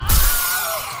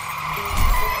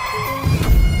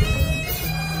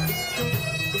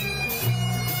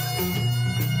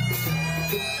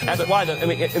That's why,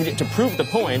 to prove the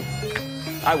point,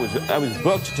 I was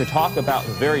booked to talk about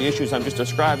the very issues I'm just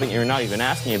describing, and you're not even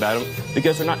asking about them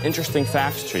because they're not interesting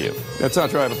facts to you. That's not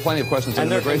true. I have plenty of questions on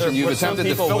immigration. You've attempted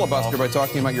to filibuster by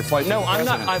talking about your flight. No, I'm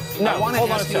not. I want to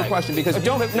ask you a question because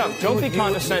don't be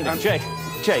condescending, Jake.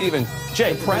 Stephen,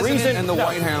 Jake, the president and the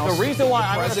White House. The reason why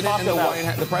I want to talk about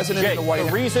the president and the White House.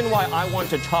 The reason why I want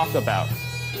to talk about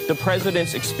the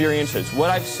president's experiences, what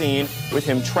I've seen with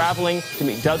him traveling to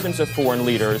meet dozens of foreign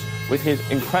leaders, with his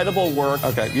incredible work.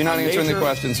 Okay, you're not answering the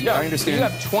questions. No, I understand. You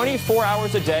have 24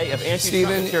 hours a day of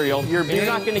anti-Trump material, and you're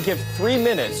not going to give 3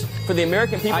 minutes for the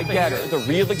American people to hear the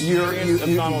real experience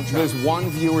of Donald Trump. There's one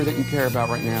viewer that you care about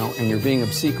right now, and you're being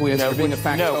obsequious. You're being a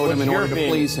factotum in order to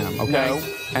please him, okay? No.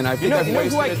 And I think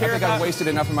I've wasted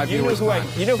enough of my viewers' time.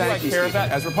 You know who I care about?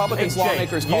 As Republicans,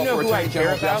 lawmakers call for Attorney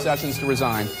General Jeff Sessions to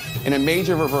resign. In a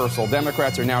major reversal,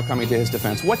 Democrats are now coming to his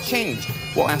defense. What changed?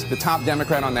 We'll ask the top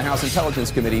Democrat on the House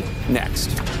Intelligence Committee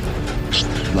next.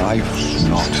 Life's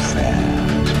not fair.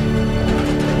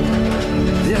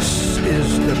 This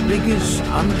is the biggest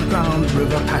underground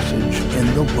river passage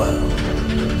in the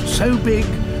world. So big,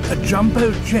 a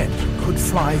jumbo jet could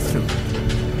fly through it.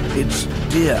 It's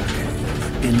Deer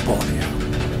Cave in Borneo.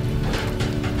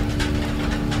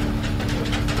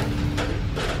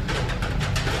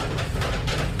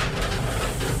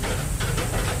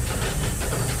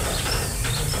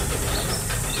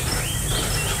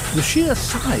 The sheer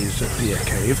size of Deer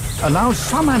Cave allows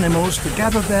some animals to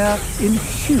gather there in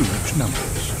huge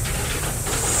numbers.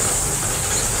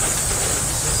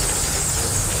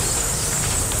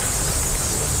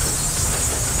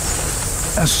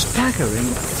 A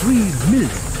staggering 3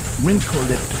 million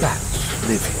wrinkle-lipped bats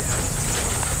live here.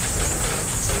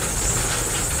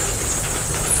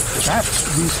 The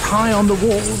bats roost high on the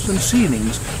walls and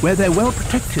ceilings where they're well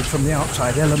protected from the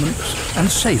outside elements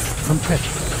and safe from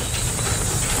predators.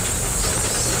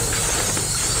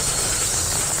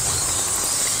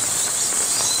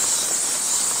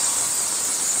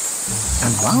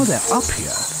 And while they're up here,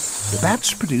 the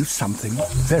bats produce something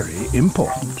very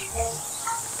important.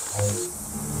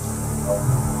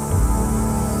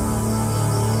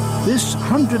 This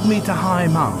 100-meter high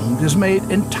mound is made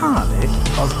entirely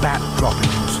of bat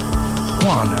droppings,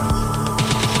 guano.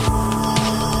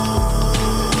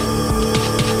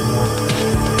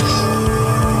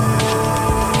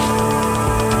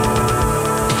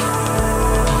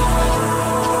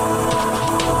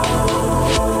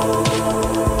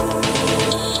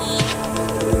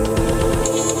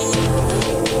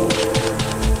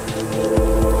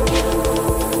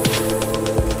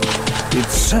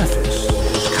 Its surface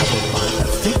is covered by a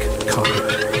thick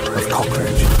carpet of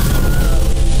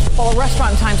cockroaches. Well, a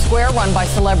restaurant in Times Square run by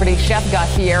celebrity chef Guy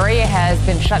Fieri has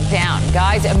been shut down.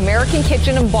 Guy's American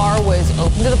Kitchen and Bar was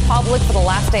open to the public for the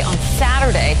last day on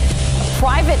Saturday. A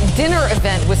private dinner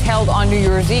event was held on New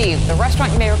Year's Eve. The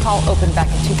restaurant, you may recall, opened back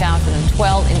in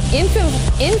 2012 and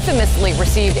infamously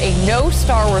received a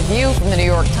no-star review from the New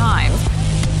York Times.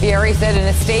 Fieri said in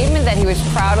a statement that he was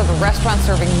proud of the restaurant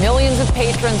serving millions of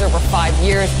patrons over 5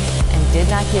 years and did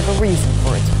not give a reason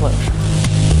for its closure.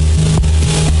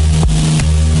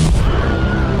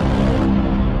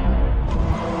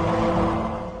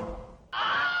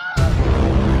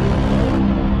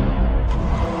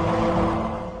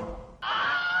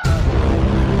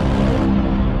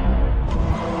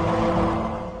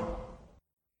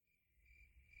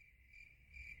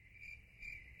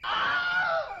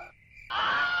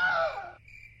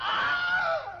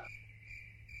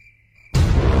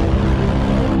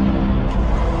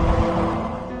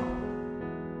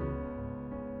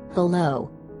 Hello.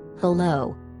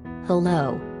 Hello.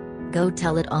 Hello. Go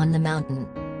tell it on the mountain.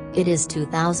 It is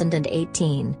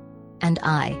 2018. And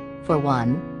I, for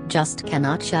one, just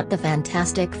cannot shut the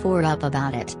Fantastic Four up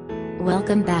about it.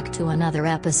 Welcome back to another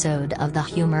episode of the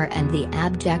Humor and the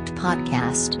Abject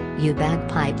podcast, you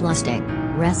bagpipe lusting,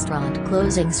 restaurant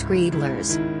closing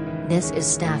screedlers. This is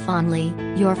Stefan Lee,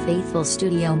 your faithful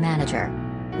studio manager.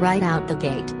 Right out the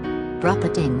gate.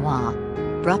 Brupatingwa.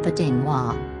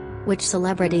 Brupatingwa. Which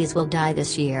celebrities will die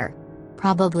this year?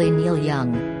 Probably Neil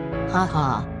Young. Ha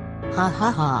ha. Ha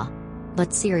ha ha.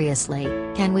 But seriously,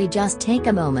 can we just take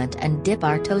a moment and dip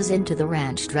our toes into the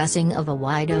ranch dressing of a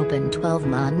wide-open 12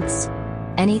 months?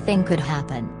 Anything could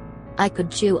happen. I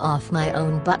could chew off my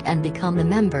own butt and become a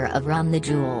member of Run the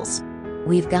Jewels.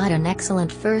 We've got an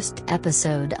excellent first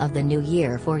episode of the new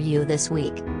year for you this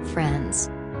week, friends.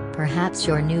 Perhaps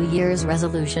your New Year's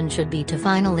resolution should be to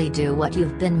finally do what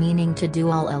you've been meaning to do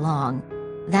all along.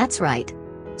 That's right.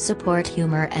 Support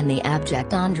Humor and the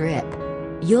Abject on Drip.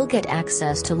 You'll get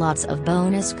access to lots of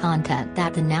bonus content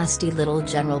that the nasty little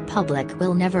general public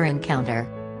will never encounter.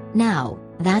 Now,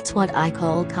 that's what I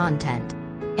call content.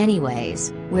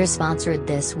 Anyways, we're sponsored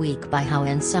this week by How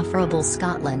Insufferable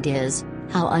Scotland Is,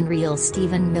 how unreal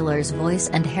Stephen Miller's voice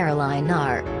and hairline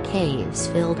are, caves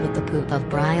filled with the poop of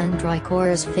Brian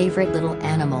Drycore's favorite little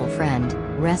animal friend,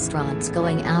 restaurants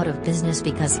going out of business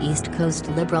because East Coast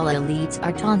liberal elites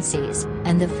are Tonsies,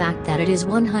 and the fact that it is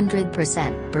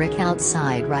 100% brick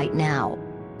outside right now.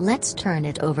 Let's turn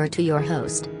it over to your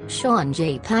host, Sean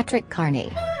J. Patrick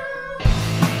Carney.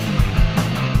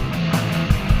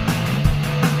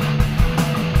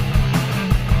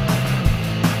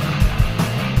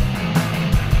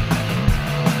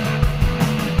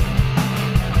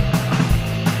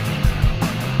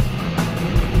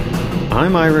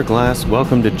 I'm Ira Glass.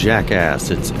 Welcome to Jackass.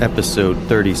 It's episode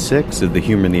 36 of the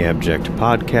Humor in the Abject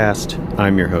podcast.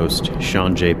 I'm your host,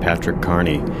 Sean J. Patrick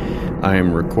Carney. I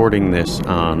am recording this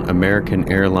on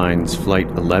American Airlines Flight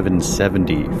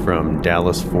 1170 from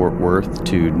Dallas-Fort Worth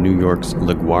to New York's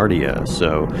LaGuardia.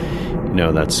 So,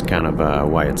 that's kind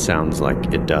of why it sounds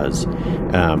like it does.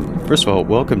 First of all,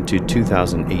 welcome to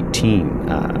 2018.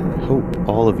 Hope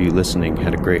all of you listening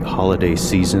had a great holiday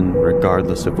season,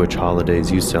 regardless of which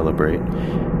holidays you celebrate.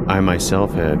 I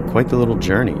myself had quite the little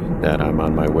journey that I'm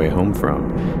on my way home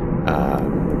from.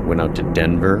 Went out to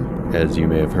Denver, as you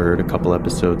may have heard a couple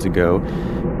episodes ago,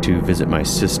 to visit my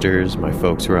sisters. My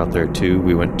folks were out there too.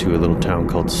 We went to a little town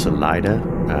called Salida.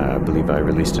 I believe I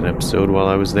released an episode while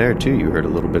I was there too. You heard a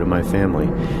little bit of my family.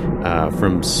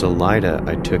 From Salida,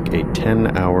 I took a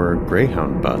 10-hour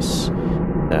Greyhound bus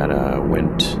that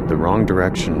went the wrong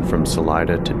direction from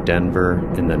Salida to Denver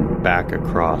and then back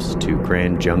across to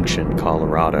Grand Junction,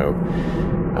 Colorado.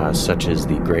 Such as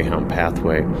the Greyhound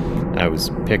pathway. I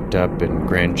was picked up in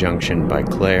Grand Junction by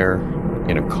Claire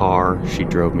in a car. She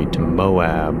drove me to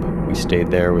Moab. We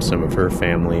stayed there with some of her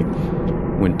family.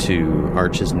 Went to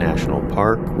Arches National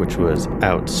Park, which was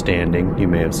outstanding. You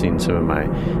may have seen some of my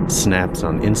snaps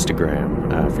on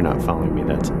Instagram. If you're not following me,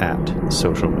 that's at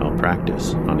Social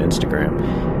Malpractice on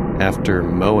Instagram. After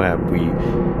Moab, we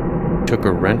took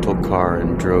a rental car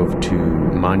and drove to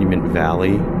Monument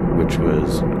Valley, which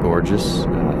was gorgeous,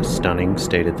 stunning.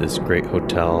 Stayed at this great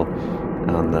hotel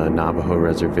on the Navajo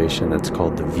reservation that's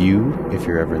called The View. If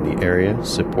you're ever in the area,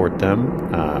 support them.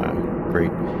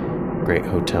 Great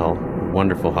hotel,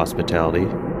 wonderful hospitality,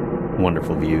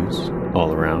 wonderful views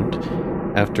all around.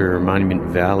 After Monument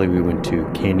Valley, we went to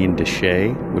Canyon de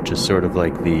Chelly, which is sort of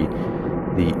like the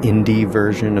indie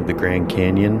version of the Grand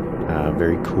Canyon.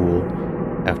 Very cool.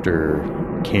 After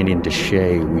Canyon de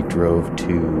Chelly, we drove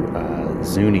to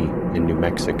Zuni in New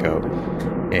Mexico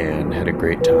and had a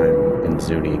great time in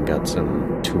Zuni and got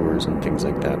some tours and things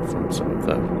like that from some of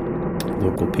the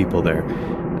local people there.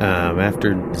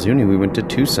 After Zuni, we went to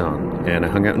Tucson, and I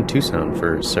hung out in Tucson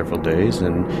for several days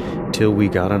until we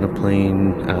got on a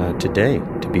plane today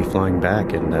to be flying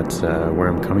back, and that's where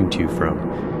I'm coming to you from,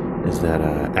 is that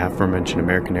aforementioned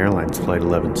American Airlines Flight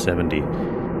 1170.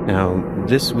 Now,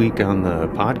 this week on the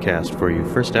podcast for you,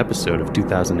 first episode of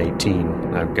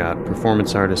 2018, I've got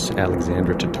performance artist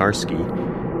Alexandra Tatarsky,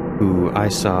 who I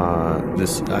saw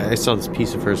this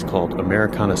piece of hers called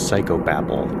Americana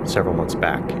Psychobabble several months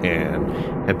back, and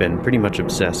have been pretty much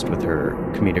obsessed with her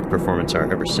comedic performance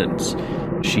art ever since.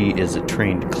 She is a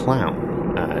trained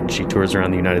clown, and she tours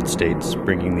around the United States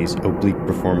bringing these oblique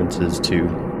performances to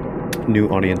new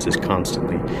audiences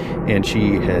constantly, and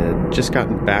she had just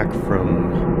gotten back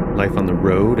from life on the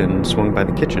road and swung by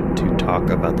the kitchen to talk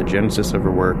about the genesis of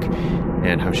her work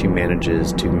and how she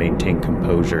manages to maintain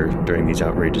composure during these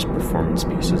outrageous performance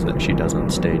pieces that she does on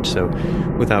stage. So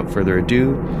without further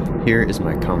ado, here is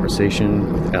my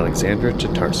conversation with Alexandra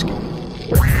Tatarsky.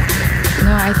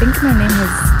 No, I think my name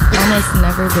has almost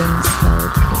never been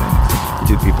spelled correct.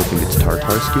 Do people think it's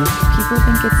Tartarsky? People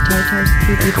think it's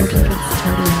Tartarsky. People think it's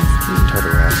Tartarsky.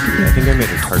 Tartarsky. I think I made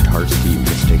a Tartarsky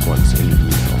mistake once in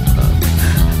email.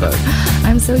 But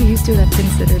I'm so used to it, I've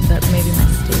considered that maybe my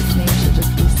stage name should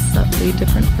just be subtly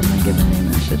different from my given name.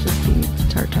 It should just be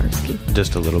Tartarsky.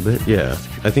 Just a little bit? Yeah.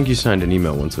 I think you signed an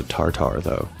email once with Tartar,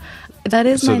 though. That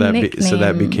is my nickname. So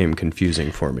that became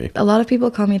confusing for me. A lot of people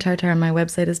call me Tartar, and my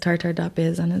website is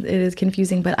tartar.biz, and it is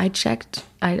confusing, but I checked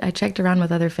around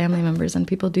with other family members, and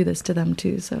people do this to them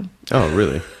too, so. Oh,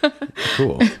 really?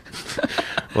 Cool.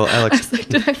 Well, Alex... I was like,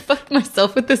 did I fuck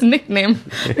myself with this nickname?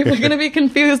 People are going to be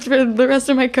confused for the rest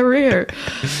of my career.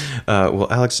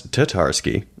 Well, Alex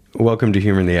Tatarsky, welcome to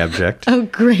Humor in the Abject. Oh,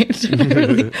 great.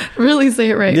 really say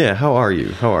it right. Yeah, how are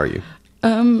you?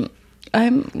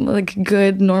 I'm like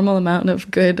good, normal amount of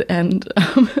good and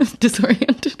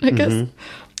disoriented, I guess.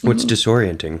 What's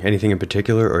disorienting? Anything in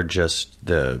particular, or just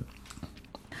the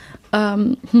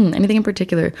Anything in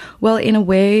particular? Well, in a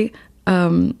way,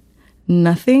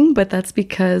 nothing, but that's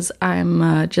because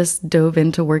I'm just dove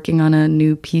into working on a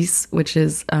new piece, which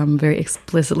is very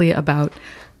explicitly about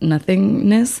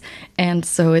nothingness. And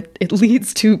so it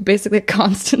leads to basically a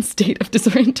constant state of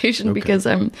disorientation because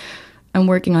I'm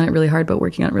working on it really hard, but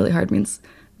working on it really hard means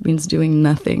doing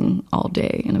nothing all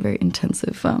day in a very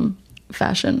intensive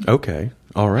fashion. Okay.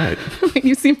 All right.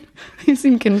 You seem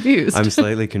confused. I'm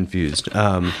slightly confused.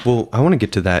 Well, I want to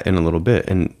get to that in a little bit.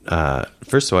 And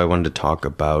first of all, I wanted to talk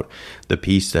about the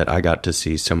piece that I got to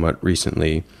see somewhat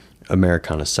recently,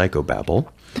 Americana Psychobabble,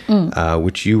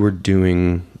 which you were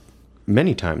doing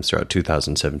many times throughout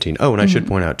 2017. Oh, and I should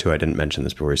point out, too, I didn't mention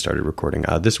this before we started recording.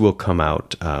 This will come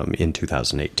out in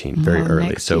 2018, very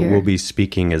early. So we'll be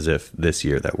speaking as if this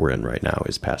year that we're in right now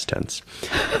is past tense.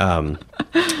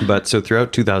 But so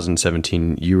throughout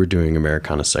 2017, you were doing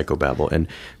Americana Psychobabble. And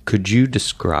could you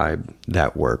describe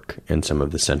that work and some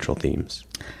of the central themes?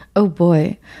 Oh,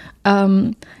 boy.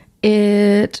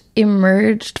 It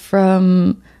emerged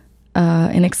from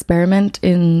an experiment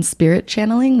in spirit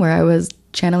channeling where I was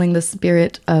channeling the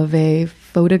spirit of a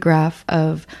photograph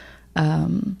of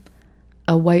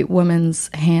a white woman's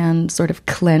hand sort of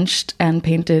clenched and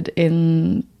painted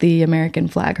in the American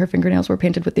flag. Her fingernails were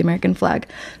painted with the American flag.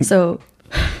 So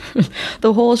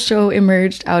the whole show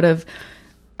emerged out of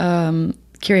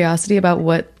curiosity about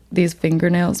what these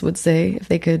fingernails would say if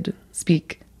they could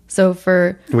speak. So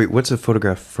Wait, what's a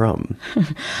photograph from?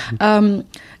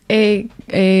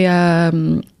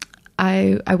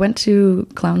 I went to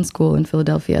clown school in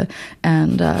Philadelphia,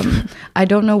 and I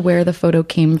don't know where the photo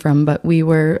came from, but we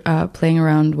were playing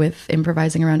around with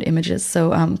improvising around images. So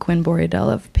Quinn Borriedel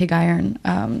of Pig Iron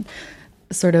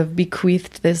sort of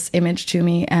bequeathed this image to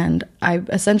me, and I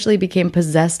essentially became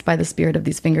possessed by the spirit of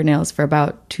these fingernails for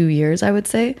about 2 years, I would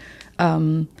say,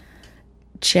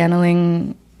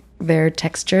 channeling their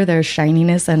texture, their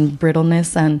shininess and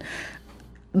brittleness, and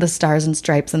the stars and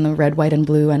stripes and the red, white, and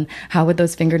blue, and how would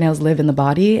those fingernails live in the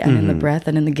body and in the breath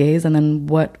and in the gaze, and then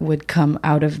what would come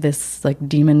out of this like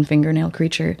demon fingernail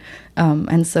creature.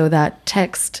 And so that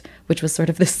text, which was sort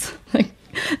of this like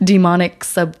demonic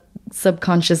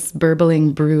subconscious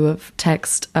burbling brew of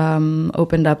text,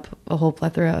 opened up a whole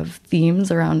plethora of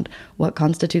themes around what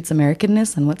constitutes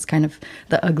Americanness and what's kind of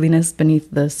the ugliness beneath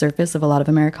the surface of a lot of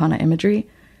Americana imagery.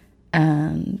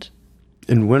 And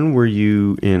when were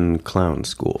you in clown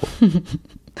school?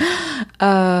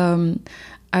 I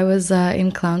was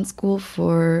in clown school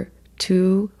for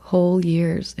 2 whole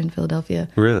years in Philadelphia.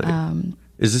 Really?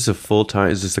 Is this a full-time,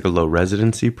 is this like a low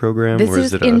residency program? This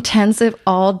is intensive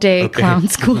all-day clown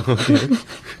school. Okay.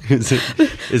 Is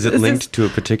it linked to a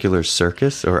particular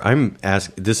circus? Or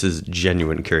this is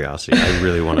genuine curiosity. I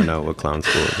really want to know what clown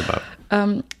school is about.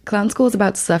 Clown school is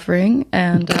about suffering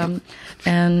and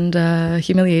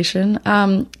humiliation.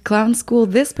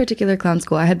 This particular clown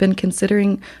school, I had been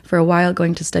considering for a while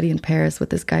going to study in Paris with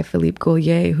this guy Philippe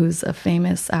Gaulier, who's a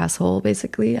famous asshole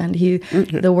basically, and he's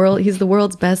the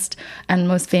world's best and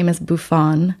most famous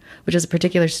bouffon, which is a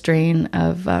particular strain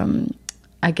of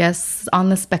I guess on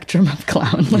the spectrum of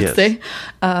clown, let's say.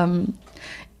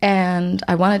 And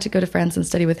I wanted to go to France and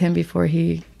study with him before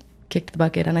he kicked the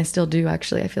bucket, and I still do,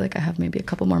 actually. I feel like I have maybe a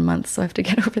couple more months, so I have to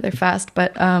get over there fast.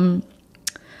 But then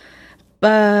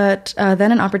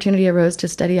an opportunity arose to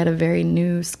study at a very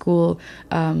new school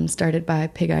started by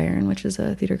Pig Iron, which is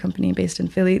a theater company based in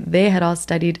Philly. They had all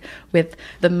studied with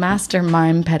the master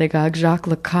mime pedagogue Jacques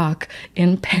Lecoq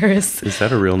in Paris. Is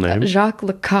that a real name? Jacques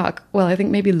Lecoq. Well, I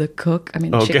think maybe Lecoq. I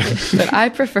mean, okay. But I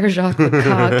prefer Jacques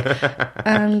Lecoq.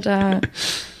 And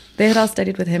they had all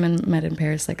studied with him and met in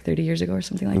Paris like 30 years ago or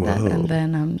something like that. And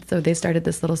then, so they started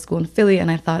this little school in Philly,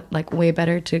 and I thought like way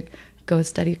better to go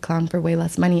study clown for way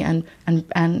less money and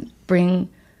bring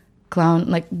clown,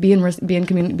 like be in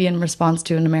response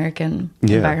to an American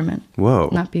environment. Whoa.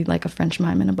 Not be like a French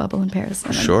mime in a bubble in Paris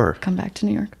and then come back to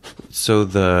New York. So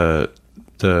the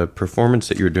performance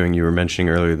that you were doing, you were mentioning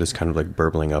earlier, this kind of like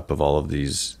burbling up of all of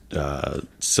these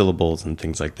syllables and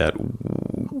things like that.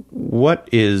 What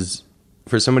is,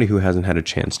 for somebody who hasn't had a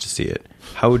chance to see it,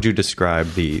 how would you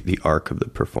describe the arc of the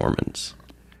performance?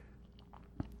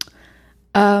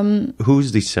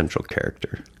 Who's the central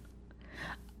character?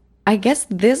 I guess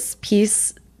this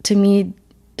piece, to me,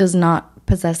 does not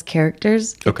possess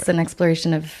characters. It's an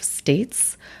exploration of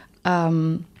states.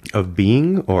 Of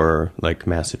being, or like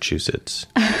Massachusetts?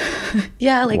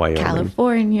 Yeah, like Wyoming.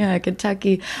 California,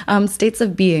 Kentucky. States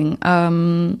of being.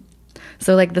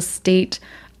 So like the state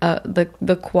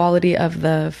the quality of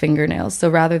the fingernails. So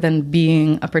rather than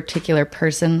being a particular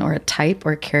person or a type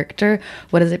or a character,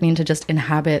 what does it mean to just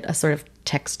inhabit a sort of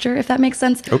texture, if that makes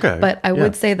sense? Okay. But I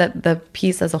would say that the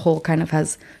piece as a whole kind of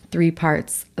has 3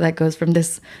 parts that goes from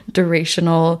this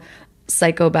durational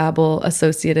psychobabble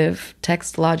associative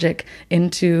text logic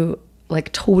into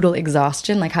like total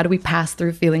exhaustion. Like, how do we pass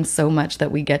through feeling so much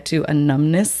that we get to a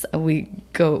numbness? We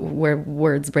go where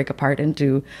words break apart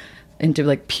into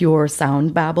like pure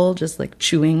sound babble, just like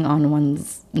chewing on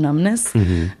one's numbness.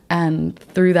 And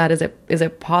through that, is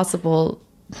it possible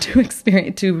to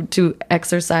experience to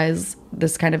exercise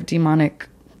this kind of demonic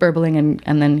burbling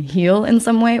and then heal in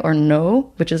some way, or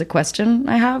no? Which is a question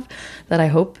I have that I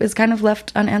hope is kind of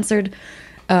left unanswered.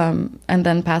 And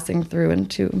then passing through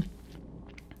into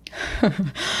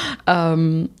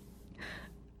the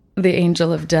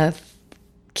angel of death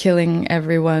killing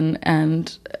everyone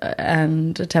and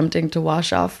attempting to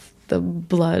wash off the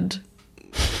blood.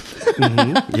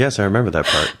 Yes, I remember that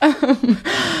part.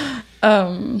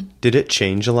 Did it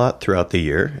change a lot throughout the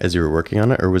year as you were working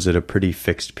on it, or was it a pretty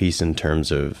fixed piece in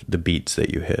terms of the beats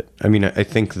that you hit? I mean, I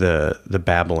think the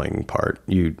babbling part,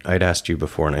 I'd asked you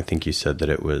before, and I think you said that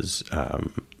it was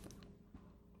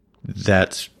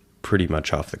that's pretty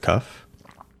much off the cuff.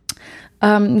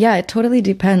 Yeah, it totally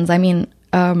depends. I mean,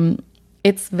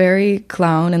 it's very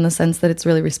clown in the sense that it's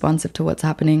really responsive to what's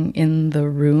happening in the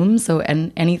room. So,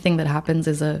 and anything that happens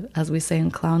is as we say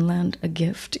in Clownland, a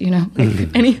gift, you know,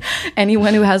 like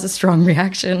anyone who has a strong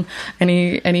reaction,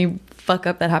 any fuck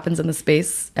up that happens in the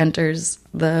space enters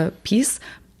the piece.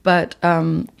 But,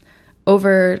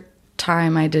 over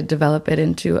time, I did develop it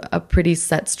into a pretty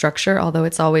set structure, although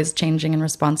it's always changing in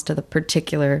response to the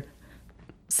particular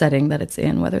setting that it's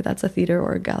in, whether that's a theater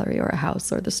or a gallery or a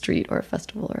house or the street or a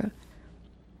festival or a...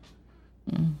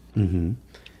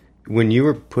 When you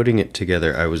were putting it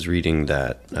together, I was reading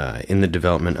that in the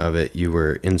development of it, you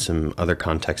were in some other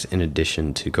contexts in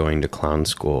addition to going to clown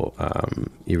school.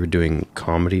 You were doing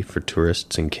comedy for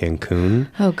tourists in Cancun.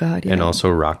 Oh, God, yeah. And also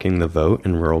rocking the vote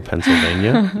in rural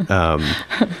Pennsylvania.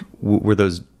 Were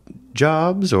those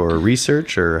jobs or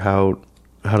research, or how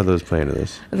do those play into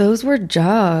this? Those were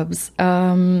jobs,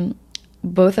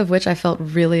 both of which I felt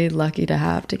really lucky to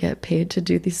have, to get paid to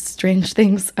do these strange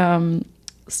things. I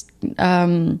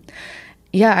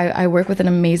work with an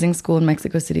amazing school in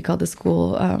Mexico City called the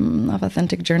School of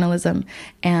Authentic Journalism,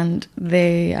 and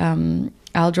they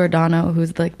Al Giordano,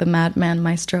 who's like the madman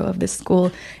maestro of this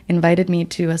school, invited me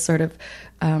to a sort of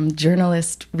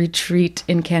journalist retreat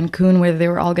in Cancun, where they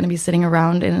were all going to be sitting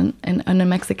around in a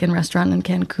Mexican restaurant in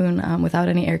Cancun without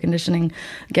any air conditioning,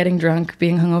 getting drunk,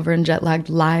 being hungover and jet lagged,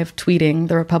 live tweeting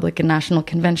the Republican National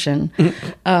Convention.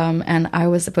 And I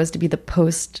was supposed to be the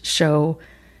post-show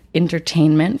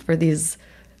entertainment for these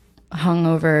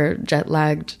hungover,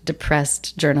 jet-lagged,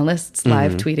 depressed journalists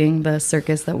live tweeting the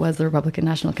circus that was the Republican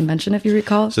National Convention, if you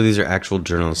recall. So these are actual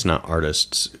journalists, not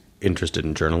artists interested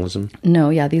in journalism? No,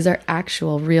 yeah, these are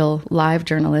actual, real, live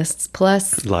journalists,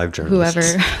 plus live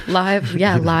journalists. Whoever,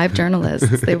 live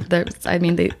journalists. They're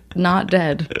not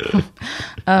dead.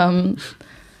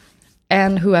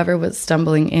 And whoever was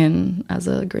stumbling in as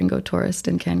a gringo tourist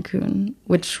in Cancun,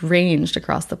 which ranged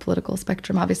across the political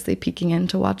spectrum, obviously peeking in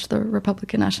to watch the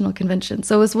Republican National Convention.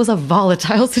 So it was a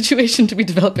volatile situation to be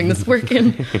developing this work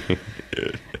in.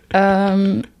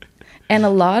 And a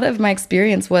lot of my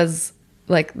experience was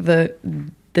like the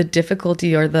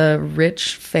difficulty or the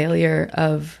rich failure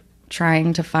of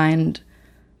trying to find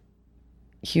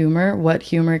humor, what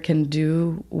humor can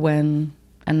do when...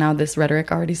 And now this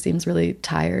rhetoric already seems really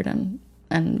tired and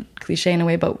cliche in a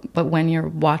way, but when you're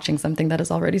watching something that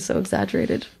is already so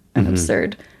exaggerated and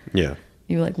absurd, you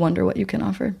like wonder what you can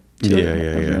offer to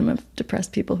a room of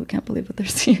depressed people who can't believe what they're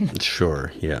seeing.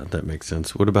 Sure, yeah, that makes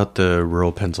sense. What about the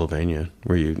rural Pennsylvania?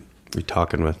 Were you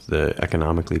talking with the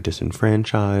economically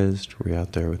disenfranchised? Were you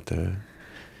out there with the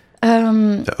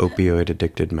opioid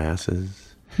addicted masses?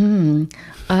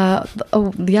 A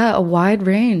wide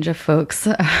range of folks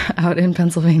out in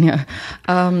Pennsylvania.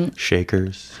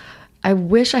 Shakers. I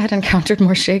wish I had encountered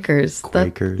more Shakers.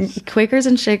 Quakers.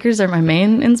 And Shakers are my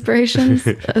main inspirations,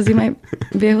 as you might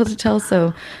be able to tell.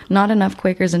 So not enough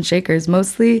Quakers and Shakers,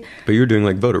 mostly. But you're doing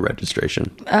like voter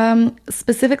registration.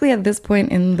 Specifically at this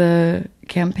point in the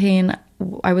campaign,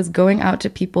 I was going out to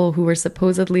people who were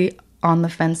supposedly on the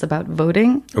fence about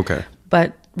voting. Okay.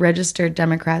 But registered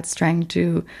Democrats, trying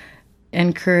to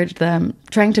encourage them,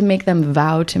 trying to make them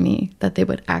vow to me that they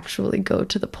would actually go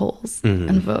to the polls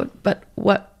and vote. But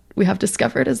what we have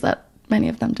discovered is that many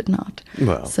of them did not.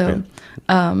 Well, so,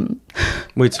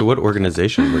 wait, so what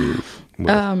organization were you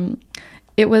with?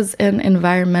 It was an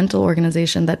environmental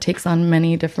organization that takes on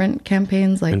many different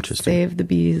campaigns, like Save the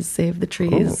Bees, Save the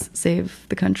Trees, Save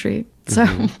the Country. So,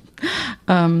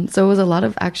 so it was a lot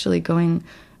of actually going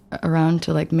around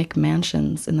to like make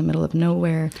mansions in the middle of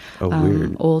nowhere,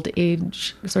 old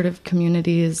age sort of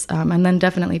communities, and then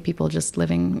definitely people just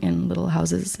living in little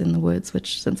houses in the woods,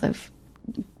 which since I've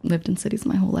lived in cities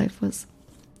my whole life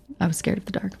I was scared of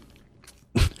the dark.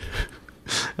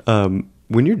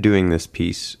 When you're doing this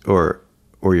piece or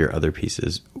your other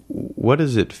pieces, what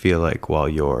does it feel like while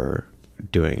you're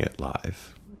doing it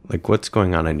live? Like what's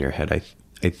going on in your head?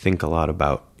 I think a lot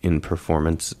about in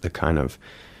performance, the kind of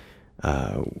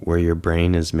where your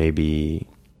brain is maybe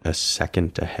a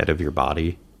second ahead of your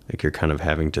body. Like you're kind of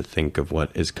having to think of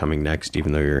what is coming next,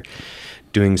 even though you're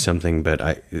doing something,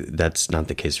 but that's not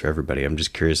the case for everybody. I'm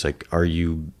just curious, like, are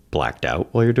you blacked out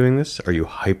while you're doing this? Are you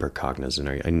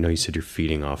hypercognizant? I know you said you're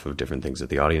feeding off of different things that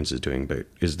the audience is doing, but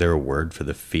is there a word for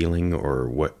the feeling or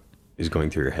what is going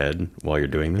through your head while you're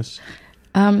doing this?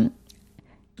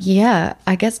 Yeah,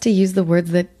 I guess to use the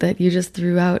words that you just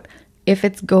threw out, if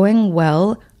it's going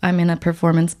well, I'm in a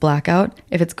performance blackout.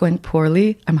 If it's going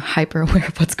poorly, I'm hyper aware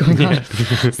of what's going on.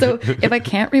 So if I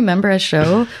can't remember a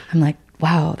show, I'm like,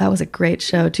 wow, that was a great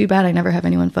show. Too bad I never have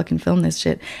anyone fucking film this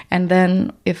shit. And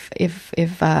then if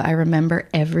I remember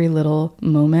every little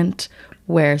moment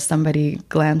where somebody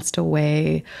glanced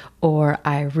away or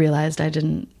I realized I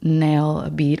didn't nail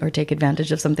a beat or take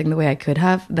advantage of something the way I could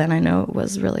have, then I know it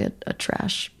was really a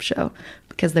trash show.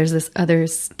 Because there's this other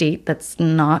state that's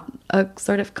not a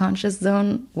sort of conscious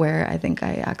zone where I think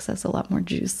I access a lot more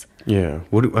juice. Yeah.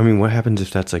 What happens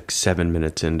if that's like 7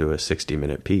 minutes into a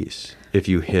 60-minute piece? If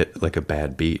you hit like a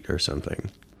bad beat or something,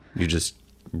 you just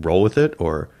roll with it,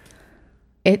 or?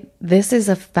 This is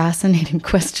a fascinating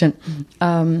question.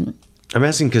 I'm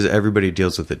asking because everybody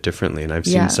deals with it differently, and I've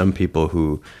seen some people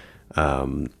who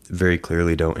very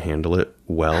clearly don't handle it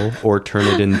well, or turn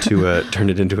it into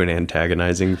an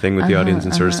antagonizing thing with the audience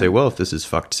and sort of say, well, if this is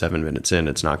fucked 7 minutes in,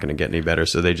 it's not going to get any better.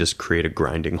 So they just create a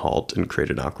grinding halt and create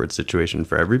an awkward situation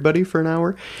for everybody for an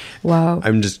hour. Wow.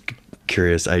 I'm just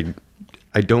curious. I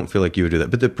don't feel like you would do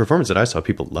that, but the performance that I saw,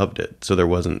 people loved it. So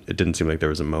it didn't seem like there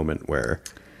was a moment where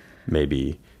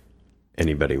maybe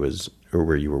anybody was, or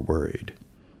where you were worried.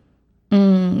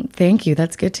 Thank you.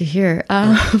 That's good to hear.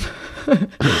 I'm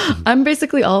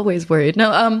basically always worried.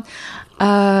 No,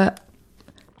 I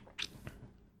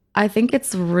think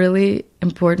it's really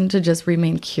important to just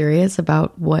remain curious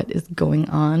about what is going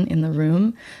on in the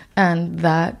room. And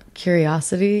that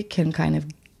curiosity can kind of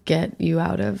get you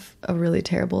out of a really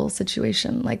terrible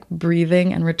situation, like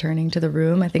breathing and returning to the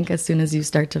room. I think as soon as you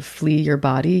start to flee your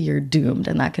body, you're doomed.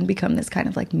 And that can become this kind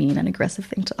of like mean and aggressive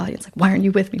thing to the audience. Like, why aren't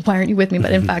you with me? Why aren't you with me?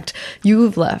 But in fact,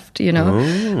 you've left, you know?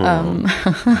 It's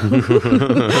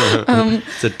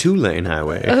a 2-lane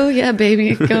highway. Oh yeah,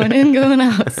 baby. Going in, going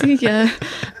out. See ya.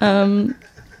 And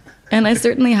I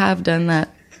certainly have done that.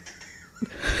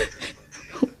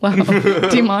 Wow,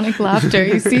 demonic laughter.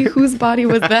 You see, whose body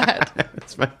was that?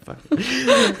 That's my phone.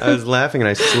 I was laughing and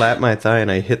I slapped my thigh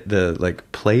and I hit the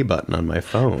play button on my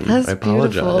phone. That's I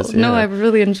apologize. Beautiful. Yeah. No, I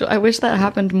really enjoy. I wish that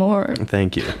happened more.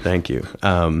 Thank you.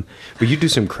 But you do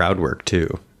some crowd work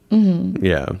too. Mm-hmm.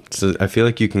 Yeah. So I feel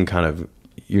like you can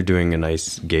you're doing a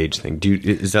nice gauge thing.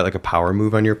 Is that like a power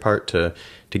move on your part to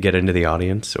get into the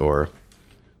audience, or?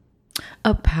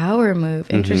 A power move.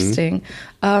 Interesting.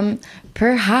 Mm-hmm.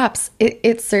 Perhaps.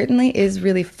 It certainly is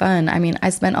really fun. I mean, I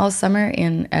spent all summer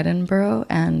in Edinburgh,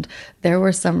 and there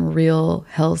were some real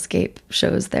hellscape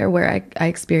shows there where I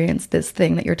experienced this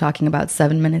thing that you're talking about.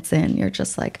 7 minutes in, you're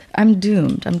just like, I'm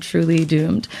doomed. I'm truly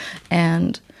doomed.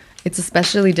 And it's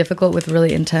especially difficult with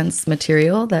really intense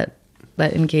material that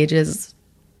engages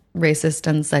racist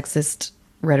and sexist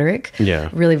rhetoric,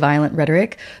 really violent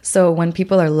rhetoric. So when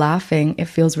people are laughing, it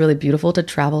feels really beautiful to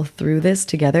travel through this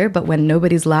together. But when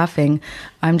nobody's laughing,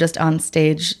 I'm just on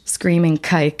stage screaming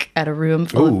kike at a room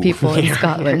full of people in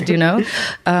Scotland, you know?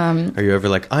 Are you ever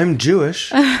like, I'm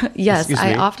Jewish? Yes,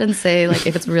 I often say, like,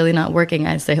 if it's really not working,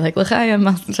 I say, like, L'chaim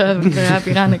Mazel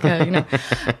Happy Hanukkah, you know?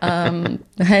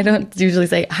 I don't usually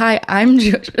say, hi, I'm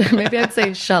Jewish. Maybe I'd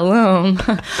say shalom.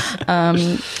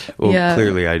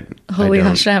 Clearly Holy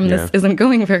Hashem, this isn't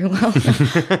going very well.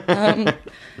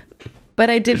 But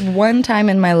I did one time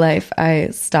in my life, I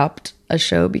stopped a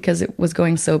show because it was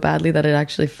going so badly that it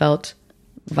actually felt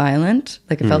violent.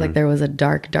 Like it felt like there was a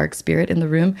dark, dark spirit in the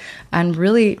room. And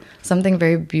really something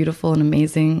very beautiful and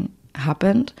amazing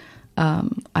happened.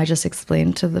 I just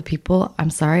explained to the people, I'm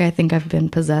sorry, I think I've been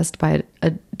possessed by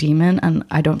a demon, and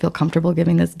I don't feel comfortable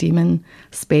giving this demon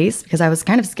space, because I was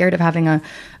kind of scared of having a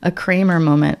Kramer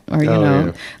moment,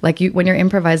 or, like when you're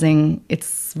improvising,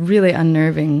 it's really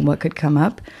unnerving what could come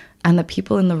up. And the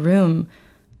people in the room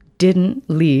didn't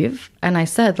leave. And I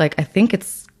said, like, I think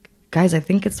it's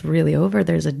really over.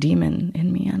 There's a demon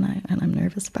in me, and I'm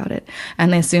nervous about it.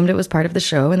 And they assumed it was part of the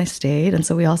show, and they stayed. And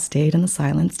so we all stayed in the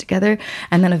silence together.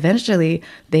 And then eventually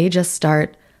they just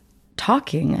start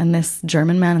talking. And this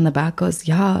German man in the back goes,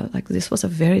 yeah, like, this was a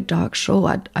very dark show.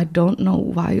 I don't know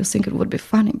why you think it would be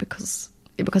funny, because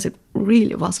it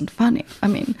really wasn't funny. I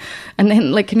mean, and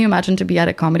then, like, can you imagine to be at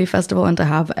a comedy festival and to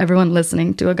have everyone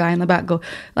listening to a guy in the back go,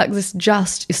 like, this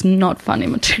just is not funny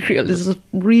material. This is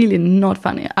really not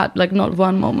funny. Like, not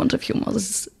one moment of humor. This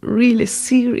is really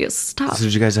serious stuff. So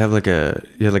did you guys have like a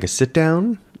sit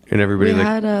down and everybody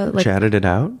chatted it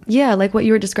out? Yeah, like what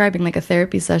you were describing, like a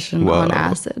therapy session on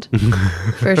acid.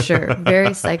 For sure. Very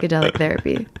psychedelic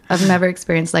therapy. I've never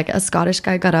experienced, like, a Scottish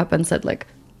guy got up and said, like,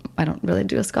 I don't really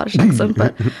do a Scottish accent,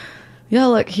 but yeah,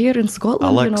 like here in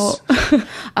Scotland, Alex.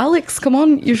 Alex, come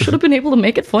on, you should have been able to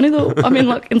make it funny though. I mean,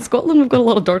 like, in Scotland, we've got a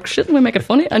lot of dark shit and we make it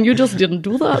funny, and you just didn't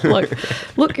do that. Like,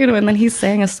 look, and then he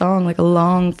sang a song, like a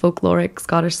long folkloric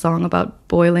Scottish song about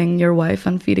boiling your wife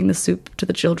and feeding the soup to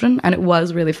the children, and it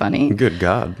was really funny. Good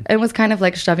God. It was kind of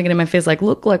like shoving it in my face, like,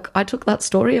 look, like, I took that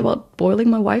story about boiling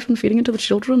my wife and feeding it to the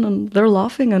children, and they're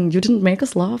laughing, and you didn't make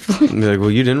us laugh. They're like,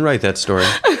 well, you didn't write that story.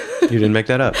 You didn't make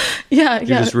that up. Yeah.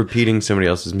 You're just repeating somebody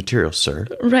else's material, sir.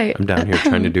 Right. I'm down here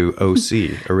trying to do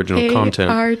OC, original content.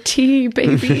 ART,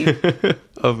 baby.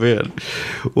 Oh, man.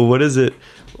 Well, what is it?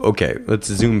 Okay, let's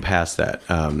zoom past that.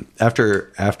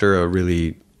 After a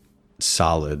really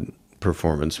solid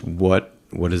performance, what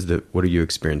are you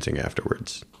experiencing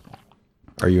afterwards?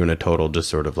 Are you in a total just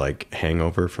sort of like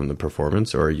hangover from the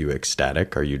performance, or are you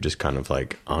ecstatic? Are you just kind of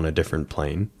like on a different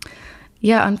plane?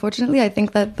 Yeah, unfortunately, I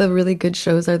think that the really good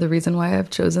shows are the reason why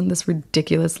I've chosen this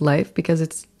ridiculous life, because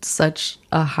it's such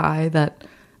a high that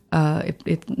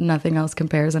nothing else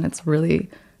compares, and it's really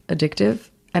addictive.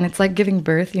 And it's like giving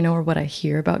birth, or what I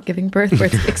hear about giving birth, where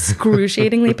it's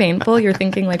excruciatingly painful. You're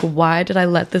thinking, like, why did I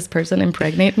let this person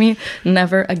impregnate me?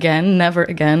 Never again, never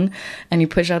again. And you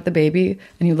push out the baby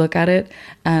and you look at it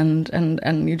and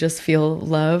you just feel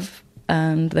love.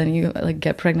 And then you, like,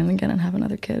 get pregnant again and have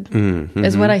another kid. Mm-hmm.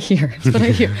 Is what I hear. It's what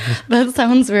I hear.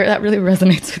 That really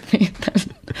resonates with me. That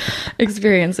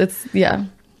experience.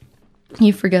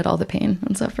 You forget all the pain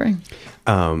and suffering.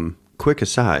 Quick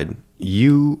aside,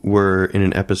 you were in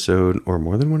an episode, or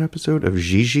more than one episode, of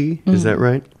Gigi. Is that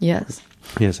right? Yes.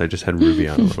 Yes, I just had Ruby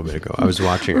on a little bit ago. I was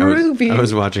watching. I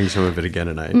was watching some of it again,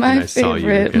 and I saw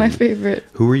you. My favorite.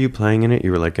 Who were you playing in it?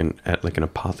 You were like an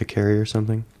apothecary or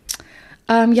something.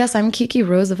 Yes, I'm Kiki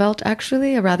Roosevelt,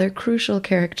 actually, a rather crucial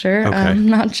character. Okay.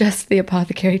 Not just the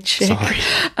apothecary chick.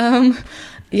 Sorry.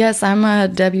 Yes, I'm a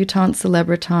debutante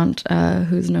celebritante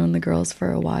who's known the girls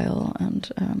for a while,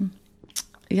 and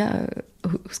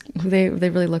who they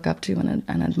really look up to and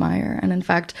admire. And in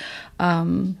fact,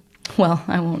 well,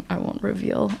 I won't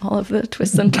reveal all of the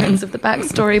twists and turns of the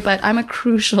backstory, but I'm a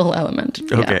crucial element.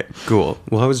 Okay, cool.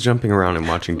 Well, I was jumping around and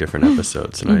watching different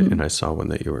episodes, and I saw one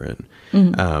that you were in.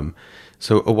 Mm-hmm.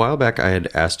 So a while back, I had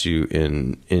asked you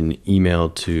in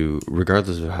email to,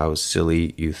 regardless of how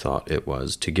silly you thought it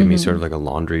was, to give me sort of like a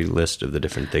laundry list of the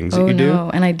different things that you do. Oh, no,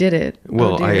 and I did it.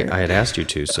 Well, I had asked you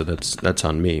to, so that's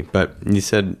on me. But you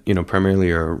said, primarily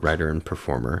you're a writer and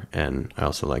performer, and I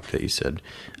also like that you said,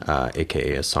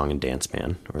 AKA a song and dance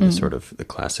man, or the sort of the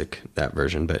classic, that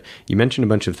version. But you mentioned a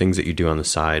bunch of things that you do on the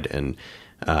side, and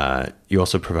you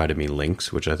also provided me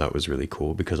links, which I thought was really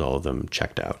cool because all of them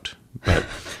checked out. But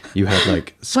you had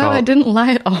like wow, I didn't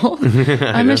lie at all.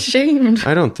 I'm ashamed.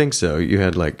 I don't think so. You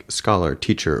had like scholar,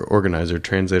 teacher, organizer,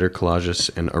 translator, collagist,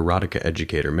 and erotica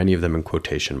educator, many of them in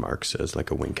quotation marks as like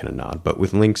a wink and a nod, but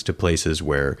with links to places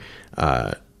where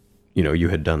you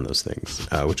had done those things,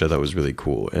 which I thought was really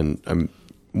cool. And I'm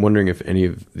wondering if any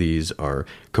of these are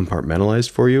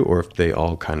compartmentalized for you, or if they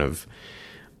all kind of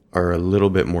are a little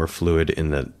bit more fluid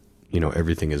in that,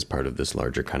 everything is part of this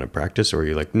larger kind of practice, or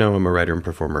you're like, no, I'm a writer and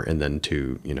performer, and then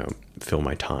to, fill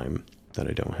my time that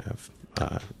I don't have,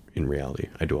 in reality,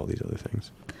 I do all these other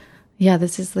things. Yeah,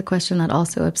 this is the question that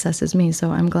also obsesses me,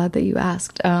 so I'm glad that you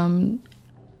asked.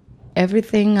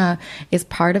 Everything is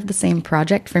part of the same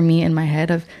project for me in my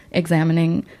head of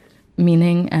examining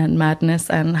meaning and madness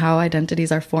and how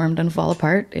identities are formed and fall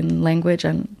apart in language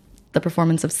and the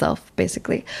performance of self,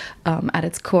 basically, at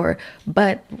its core.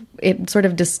 But it sort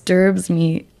of disturbs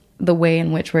me the way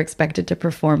in which we're expected to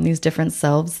perform these different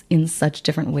selves in such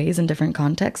different ways in different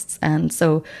contexts. And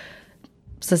so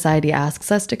society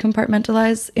asks us to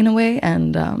compartmentalize in a way.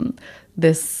 And so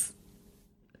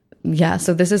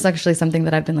this is actually something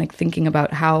that I've been like thinking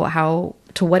about, how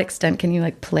to what extent can you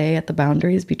like play at the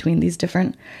boundaries between these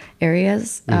different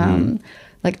areas?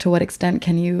 Like to what extent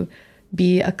can you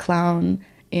be a clown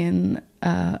in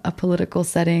a political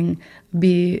setting,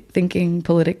 be thinking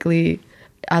politically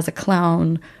as a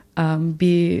clown,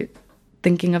 be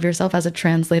thinking of yourself as a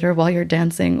translator while you're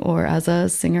dancing, or as a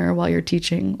singer while you're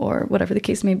teaching, or whatever the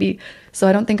case may be. So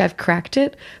I don't think I've cracked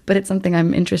it, but it's something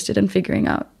I'm interested in figuring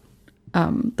out,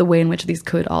 the way in which these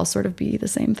could all sort of be the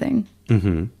same thing.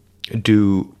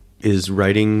 Is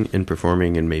writing and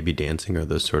performing and maybe dancing, are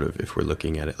those sort of, if we're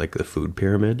looking at it like the food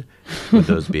pyramid, would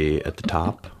those be at the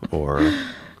top, or...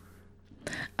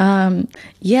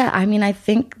 Yeah, I mean, I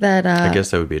think that... I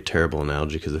guess that would be a terrible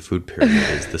analogy, because the food pyramid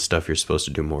is the stuff you're supposed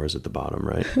to do more is at the bottom,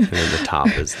 right? And then the top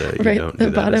is the, you don't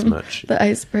do that as much. The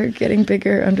iceberg getting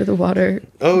bigger under the water,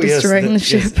 destroying the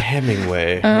ship. Yes,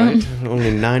 Hemingway, right?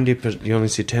 Only 90%, you only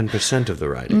see 10% of the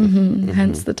writing.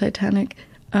 Hence the Titanic.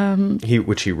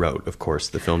 Which he wrote, of course,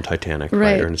 the film Titanic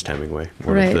by Ernest Hemingway.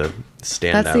 One of the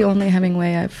standout. That's the only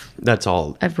Hemingway I've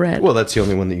read. Well, that's the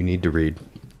only one that you need to read.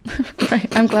 Right.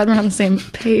 I'm glad we're on the same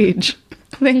page.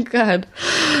 Thank God.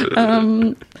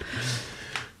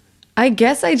 I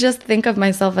guess I just think of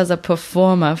myself as a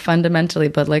performer fundamentally,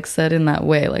 but like said in that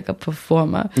way, like a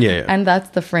performer. Yeah. And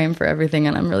that's the frame for everything.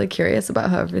 And I'm really curious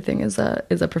about how everything is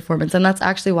a performance. And that's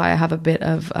actually why I have a bit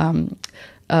of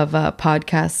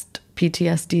podcast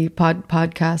PTSD,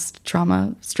 podcast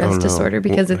trauma stress disorder,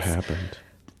 because what happened?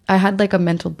 I had like a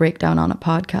mental breakdown on a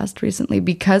podcast recently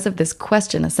because of this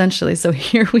question, essentially. So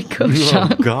here we go,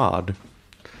 Sean. Oh, God.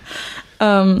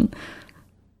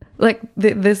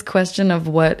 This question of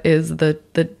what is the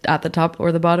at the top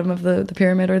or the bottom of the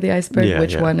pyramid or the iceberg,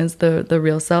 which one is the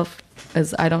real self,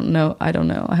 is I don't know. I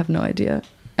have no idea.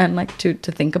 And like to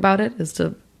think about it is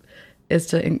to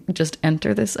just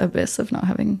enter this abyss of not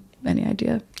having any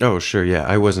idea. Oh, sure. Yeah.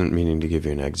 I wasn't meaning to give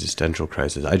you an existential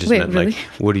crisis. I just meant really? like,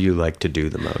 what do you like to do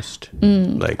the most?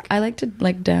 I like to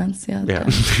like dance. Yeah.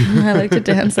 Dance. I like to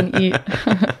dance and eat.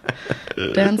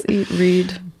 Dance, eat,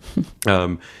 read.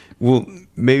 Well,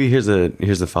 maybe here's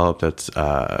a follow-up that's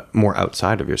more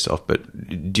outside of yourself,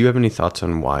 but do you have any thoughts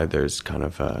on why there's kind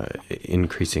of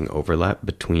increasing overlap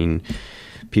between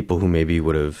people who maybe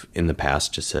would have in the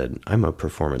past just said, I'm a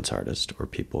performance artist, or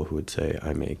people who would say,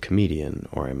 I'm a comedian,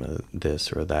 or I'm a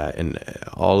this or that, and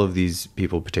all of these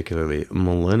people, particularly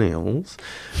millennials,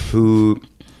 who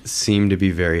seem to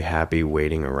be very happy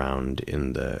waiting around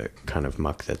in the kind of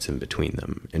muck that's in between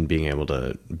them and being able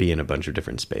to be in a bunch of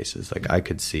different spaces. Like I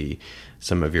could see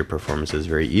some of your performances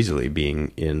very easily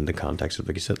being in the context of,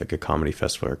 like you said, like a comedy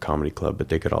festival or a comedy club, but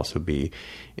they could also be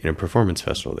in a performance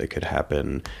festival. They could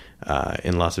happen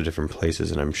in lots of different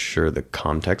places, and I'm sure the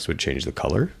context would change the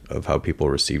color of how people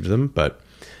received them, but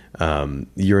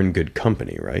you're in good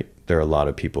company, right? There are a lot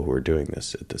of people who are doing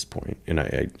this at this point, and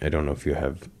I don't know if you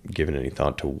have given any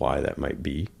thought to why that might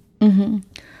be. Mm-hmm.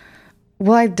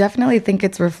 Well, I definitely think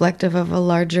it's reflective of a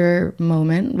larger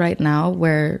moment right now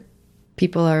where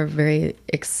people are very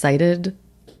excited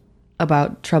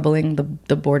about troubling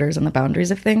the borders and the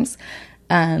boundaries of things,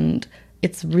 and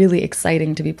it's really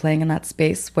exciting to be playing in that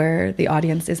space where the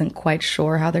audience isn't quite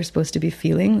sure how they're supposed to be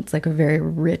feeling. It's like a very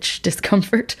rich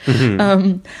discomfort.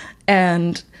 Mm-hmm.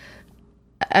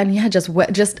 And yeah,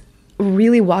 just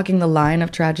really walking the line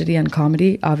of tragedy and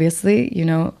comedy, obviously, you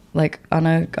know, like on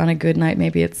a good night,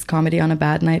 maybe it's comedy, on a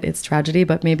bad night, it's tragedy,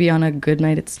 but maybe on a good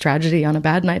night, it's tragedy, on a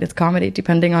bad night, it's comedy,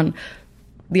 depending on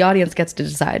the audience gets to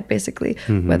decide, basically,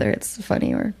 mm-hmm. whether it's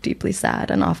funny or deeply sad.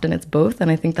 And often it's both.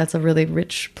 And I think that's a really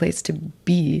rich place to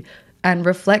be, and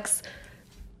reflects,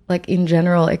 like, in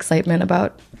general, excitement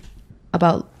about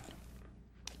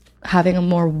having a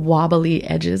more wobbly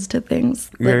edges to things.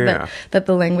 That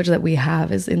the language that we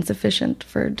have is insufficient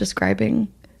for describing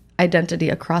identity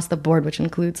across the board, which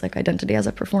includes, like, identity as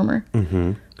a performer.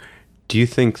 Mm-hmm. Do you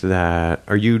think that,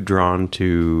 are you drawn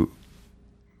to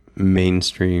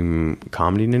mainstream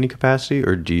comedy in any capacity,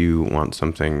 or do you want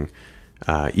something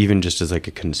even just as like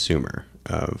a consumer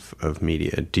of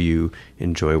media? Do you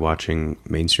enjoy watching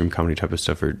mainstream comedy type of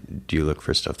stuff, or do you look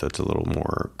for stuff that's a little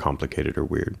more complicated or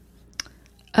weird?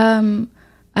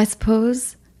 I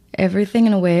suppose everything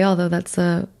in a way, although that's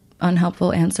a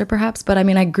unhelpful answer perhaps. But I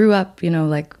mean, I grew up, you know,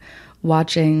 like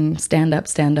watching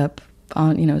stand-up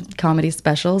on, you know, comedy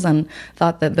specials, and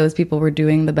thought that those people were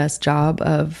doing the best job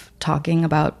of talking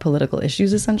about political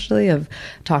issues, essentially, of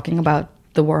talking about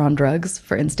the war on drugs,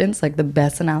 for instance. Like the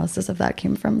best analysis of that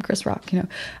came from Chris Rock,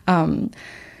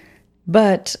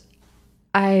 but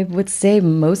I would say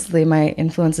mostly my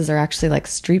influences are actually like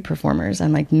street performers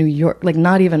and like New York, like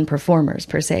not even performers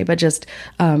per se, but just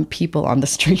people on the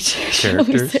street.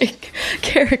 Characters?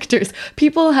 Characters.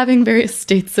 People having various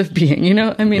states of being,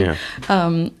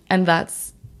 and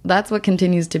that's what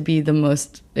continues to be the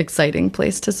most exciting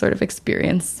place to sort of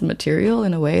experience material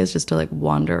in a way, is just to like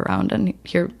wander around and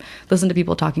listen to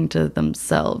people talking to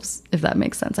themselves, if that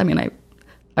makes sense. I mean,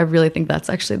 I really think that's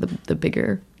actually the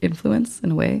bigger influence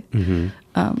in a way. Mm-hmm.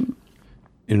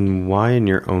 And why in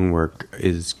your own work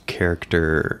is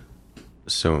character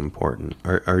so important?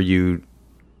 Are you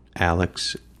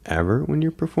Alex ever when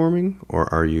you're performing,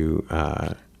 or are you?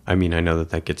 I mean, I know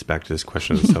that gets back to this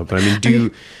question of the self, but I mean,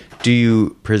 do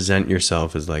you present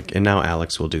yourself as like, and now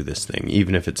Alex will do this thing,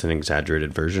 even if it's an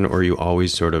exaggerated version, or are you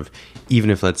always sort of, even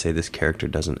if let's say this character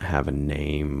doesn't have a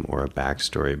name or a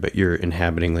backstory, but you're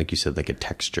inhabiting, like you said, like a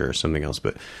texture or something else,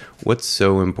 but what's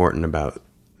so important about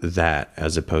that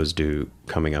as opposed to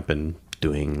coming up and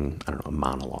doing, I don't know, a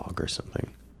monologue or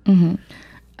something? Mm-hmm.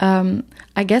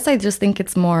 I guess I just think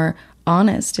it's more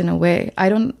honest in a way.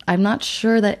 I'm not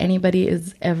sure that anybody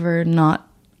is ever not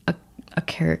a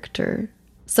character.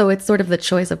 So it's sort of the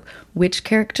choice of which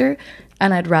character,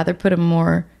 and I'd rather put a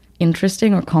more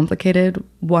interesting or complicated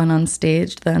one on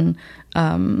stage than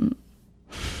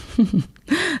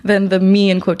the me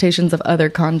in quotations of other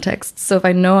contexts. So if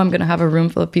I know I'm going to have a room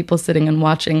full of people sitting and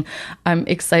watching, I'm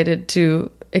excited to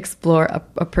explore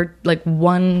like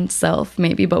one self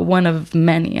maybe, but one of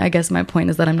many. I guess my point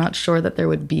is that I'm not sure that there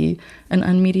would be an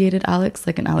unmediated Alex,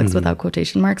 like an Alex without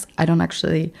quotation marks. I don't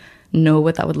actually know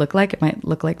what that would look like. It might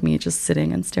look like me just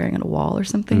sitting and staring at a wall or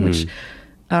something, which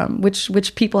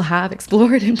people have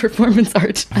explored in performance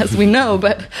art, as we know,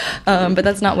 but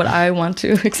that's not what I want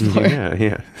to explore.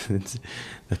 Yeah,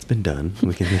 that's been done.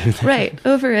 We can do that. Right,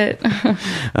 over it.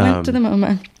 Went to the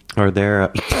MoMA. Are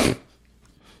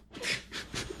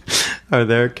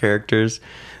there characters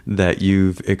that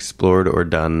you've explored or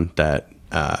done that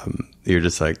you're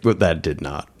just like, well, that did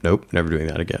not. Nope, never doing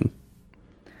that again?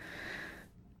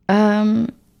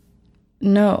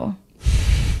 No.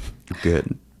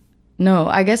 Good. No,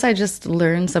 I guess I just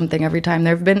learn something every time.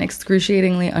 There have been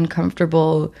excruciatingly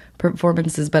uncomfortable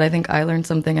performances, but I think I learned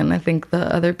something, and I think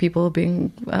the other people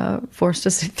being forced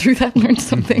to sit through that learned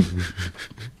something.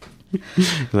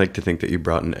 I like to think that you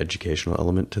brought an educational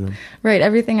element to them. Right.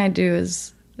 Everything I do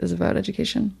is about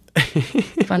education,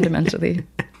 fundamentally.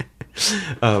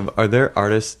 Are there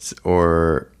artists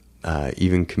or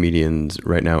even comedians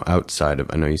right now outside of,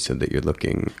 I know you said that you're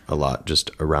looking a lot just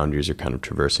around you as you're kind of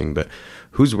traversing, but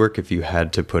whose work, if you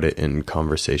had to put it in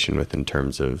conversation with in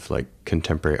terms of like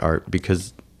contemporary art,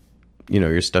 because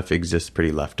your stuff exists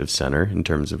pretty left of center in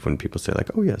terms of when people say like,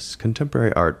 oh yes,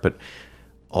 contemporary art, but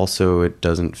also it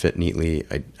doesn't fit neatly,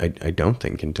 I don't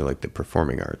think, into like the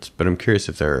performing arts. But I'm curious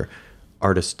if there are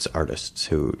artists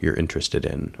who you're interested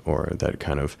in, or that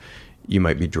kind of you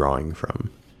might be drawing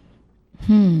from.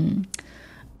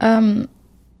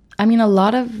 I mean, a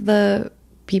lot of the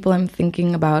people I'm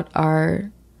thinking about are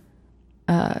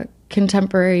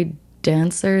contemporary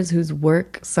dancers whose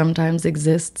work sometimes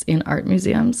exists in art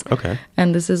museums. Okay.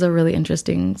 And this is a really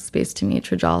interesting space to me.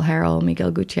 Trijal Harrell,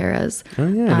 Miguel Gutierrez. Oh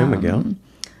yeah, I know Miguel.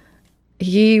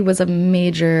 He was a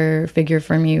major figure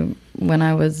for me when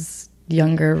I was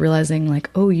younger, realizing like,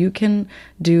 oh, you can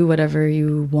do whatever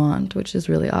you want, which is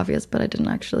really obvious, but I didn't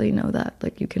actually know that.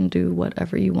 Like, you can do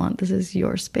whatever you want. This is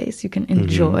your space. You can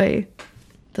enjoy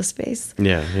the space.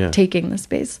 Yeah. Taking the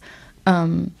space.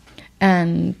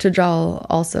 And Trijal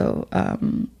also,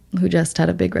 who just had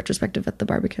a big retrospective at the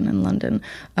Barbican in London,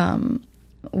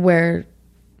 where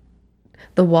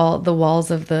the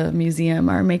walls of the museum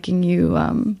are making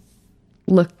you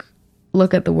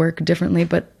look at the work differently,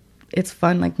 but it's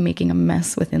fun, like making a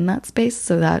mess within that space.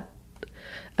 So that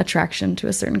attraction to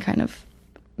a certain kind of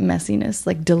messiness,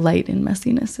 like delight in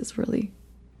messiness, is really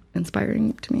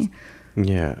inspiring to me.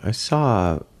 Yeah, I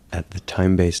saw at the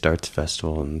Time-Based Arts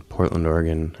Festival in Portland,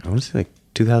 Oregon, I want to say like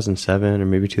 2007 or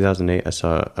maybe 2008, I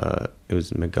saw it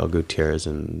was Miguel Gutierrez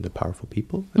and the Powerful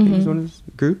People, I think was one of his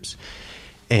groups.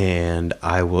 And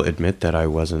I will admit that I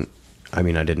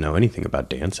didn't know anything about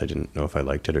dance. I didn't know if I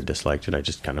liked it or disliked it. I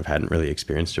just kind of hadn't really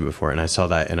experienced it before. And I saw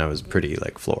that and I was pretty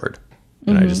like floored.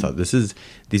 And I just thought,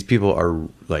 these people are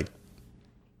like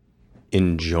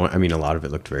enjoying. I mean, a lot of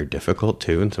it looked very difficult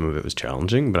too, and some of it was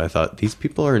challenging, but I thought these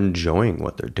people are enjoying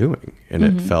what they're doing. And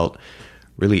it felt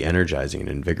really energizing and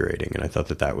invigorating. And I thought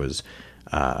that was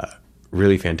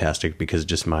really fantastic, because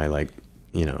just my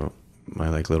my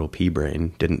like little pea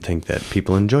brain didn't think that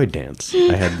people enjoyed dance.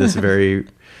 I had this very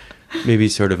maybe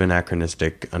sort of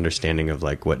anachronistic understanding of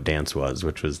like what dance was,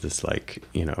 which was this like,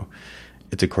 you know,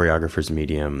 it's a choreographer's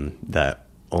medium that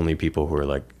only people who are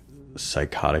like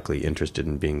psychotically interested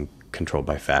in being controlled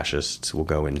by fascists will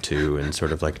go into and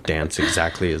sort of like dance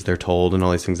exactly as they're told and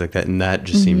all these things like that. And that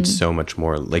just seemed so much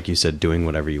more, like you said, doing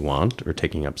whatever you want or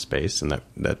taking up space. And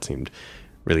that seemed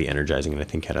really energizing and I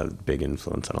think had a big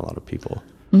influence on a lot of people.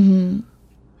 Mm-hmm.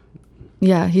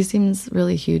 Yeah, he seems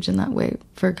really huge in that way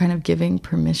for kind of giving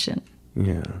permission.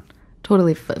 Yeah.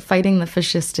 Totally fighting the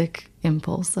fascistic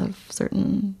impulse of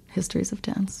certain histories of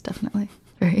dance, definitely.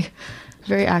 Very,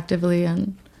 very actively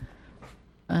and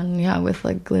yeah, with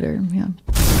like glitter, yeah.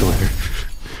 Glitter.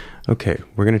 Okay,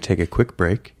 we're going to take a quick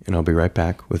break and I'll be right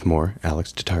back with more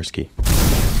Alex Tatarski.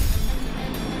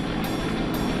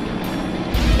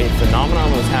 A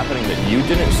phenomenon was happening that you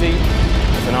didn't see,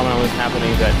 a phenomenon was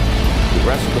happening that the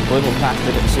rest of the political class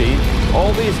didn't see.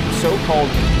 All these so-called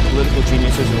political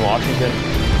geniuses in Washington,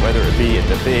 whether it be at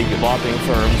the big lobbying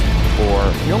firms or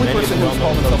the only person who's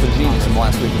called himself a genius in the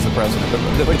last week was the president.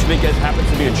 Which because happens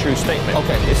to be a true statement.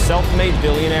 Okay. A self-made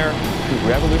billionaire who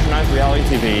revolutionized reality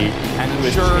TV and who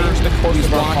has changed the course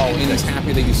of our politics. And he's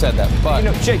happy that you said that. But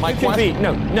Jake,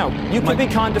 you can be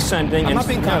condescending. I'm not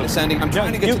being condescending. I'm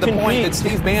trying to get to the point that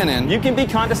Steve Bannon. You can be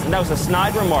condescending. That was a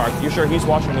snide remark. You're sure he's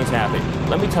watching, he's happy.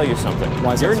 Let me tell you something.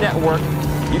 Your network,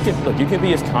 you can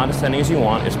be as condescending as you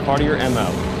want. It's part of your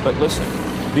MO. But listen,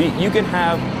 you can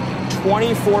have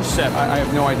 24/7. I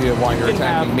have no idea why you're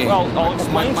attacking me. Well, I'll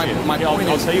explain to you.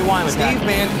 I'll tell you why I'm attacking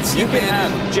you. Steve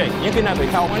Bannon, Jake, you can have a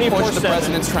 24/7. The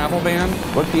president's travel ban.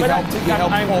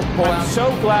 I'm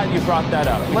so glad you brought that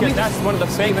up because that's one of the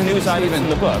fake news items in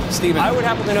the book. Stephen, I would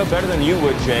happen to know better than you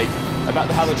would, Jake, about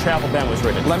how the travel ban was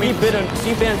written.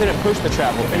 Steve Bannon didn't push the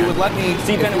travel ban. If you let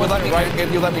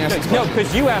me ask this question. No,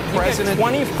 because you have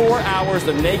 24 hours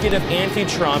of negative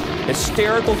anti-Trump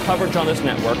hysterical coverage on this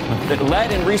network that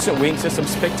led in recent weeks to some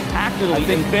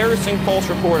spectacularly embarrassing false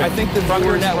reporting. I think the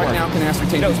viewers right now can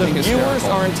ascertain the viewers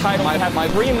are entitled to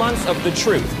have 3 months of the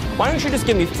truth. Why don't you just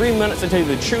give me 3 minutes to tell you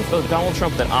the truth of Donald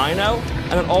Trump that I know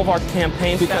and then all of our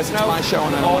campaign because staff it's my show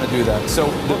and I don't want to do that. So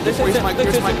here's my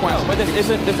question. But this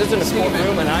isn't a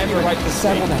courtroom and I have a right to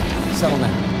settle down.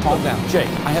 Calm down. Jake,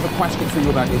 I have a question for you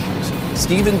about issues.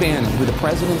 Stephen Bannon, who the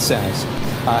president says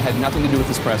had nothing to do with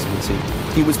his presidency.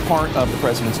 He was part of the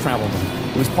president's travel ban.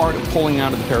 He was part of pulling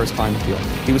out of the Paris climate deal.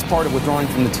 He was part of withdrawing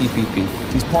from the TPP.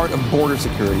 He's part of border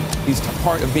security. He's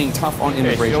part of being tough on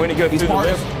immigration. You want to go through the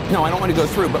list? No, I don't want to go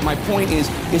through. But my point is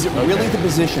it really the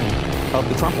position of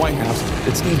the Trump White House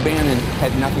that Steve Bannon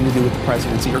had nothing to do with the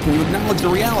presidency? Or can you acknowledge the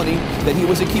reality that he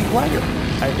was a key player?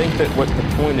 I think that what the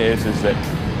point is that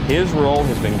his role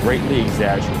has been greatly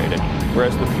exaggerated,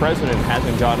 whereas the president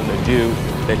hasn't gotten the due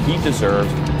that he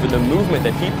deserves for the movement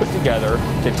that he put together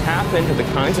to tap into the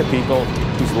kinds of people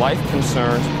whose life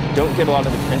concerns don't get a lot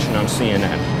of attention on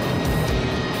CNN.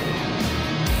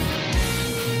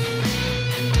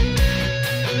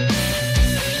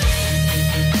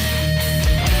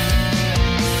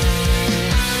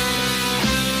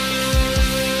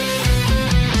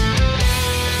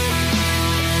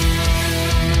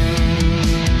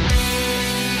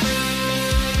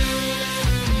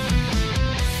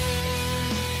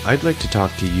 I'd like to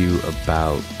talk to you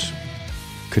about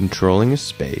controlling a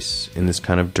space in this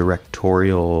kind of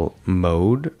directorial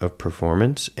mode of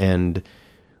performance and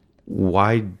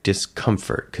why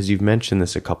discomfort, because you've mentioned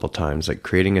this a couple times, like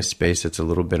creating a space that's a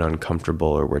little bit uncomfortable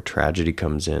or where tragedy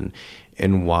comes in,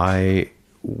 and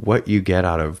what you get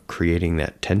out of creating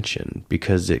that tension,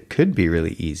 because it could be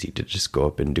really easy to just go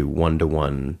up and do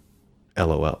one-to-one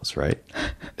LOLs, right?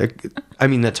 I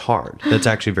mean, that's hard. That's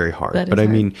actually very hard. But I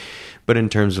mean, but in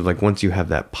terms of like once you have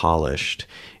that polished,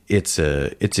 it's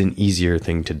an easier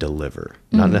thing to deliver.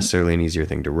 Not necessarily an easier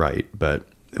thing to write, but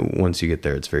once you get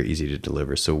there, it's very easy to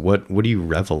deliver. So what do you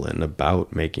revel in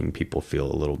about making people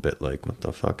feel a little bit like, what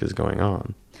the fuck is going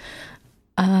on?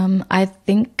 I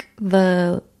think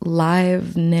the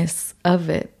liveness of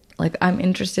it. Like, I'm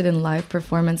interested in live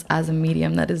performance as a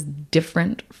medium that is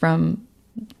different from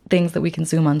things that we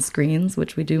consume on screens,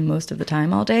 which we do most of the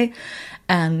time all day.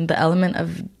 And the element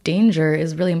of danger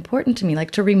is really important to me,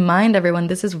 like to remind everyone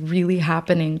this is really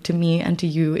happening to me and to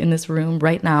you in this room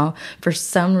right now. For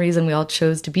some reason, we all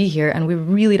chose to be here and we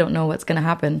really don't know what's going to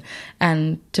happen.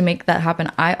 And to make that happen,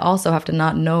 I also have to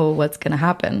not know what's going to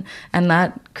happen. And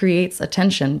that creates a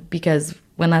tension, because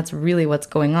when that's really what's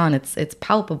going on, it's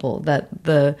palpable that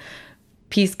the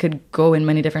piece could go in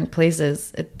many different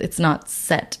places. It's not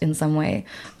set in some way.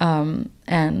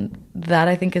 And that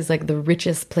I think is like the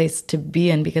richest place to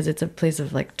be in, because it's a place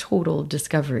of like total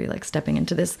discovery, like stepping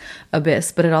into this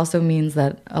abyss. But it also means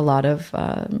that a lot of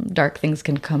dark things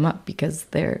can come up because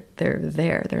they're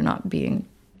there. They're not being,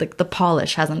 like, the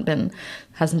polish hasn't been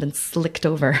slicked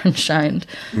over and shined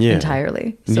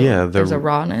entirely. So there's a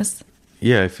rawness.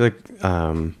 Yeah, I feel like,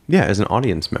 as an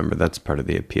audience member, that's part of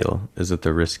the appeal, is that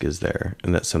the risk is there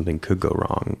and that something could go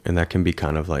wrong. And that can be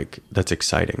kind of like, that's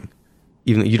exciting.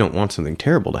 Even though you don't want something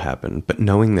terrible to happen, but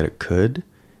knowing that it could,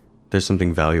 there's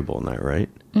something valuable in that, right?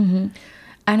 Mm-hmm.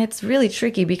 And it's really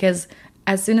tricky because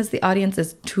as soon as the audience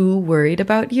is too worried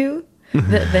about you,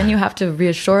 then you have to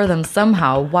reassure them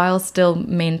somehow while still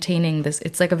maintaining this.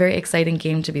 It's like a very exciting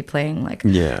game to be playing. Like,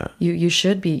 you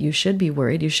should be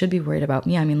worried. You should be worried about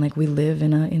me. I mean, like, we live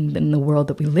in the world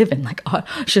that we live in. Like,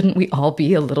 shouldn't we all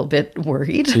be a little bit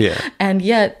worried? Yeah. And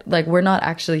yet, like, we're not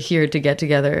actually here to get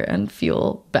together and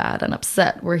feel bad and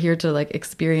upset. We're here to like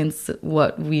experience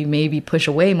what we maybe push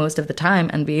away most of the time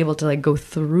and be able to like go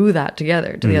through that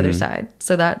together to the other side.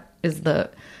 So that is the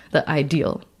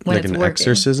ideal when like it's an working.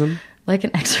 Exorcism. Like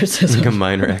an exorcism. Like a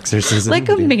minor exorcism. Like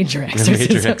a major exorcism.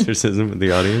 A major exorcism with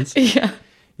the audience. Yeah.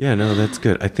 Yeah, no, that's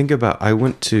good. I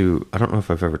don't know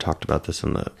if I've ever talked about this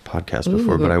on the podcast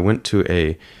before, but I went to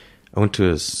a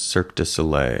Cirque du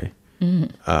Soleil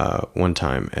one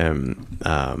time, and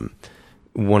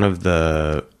one of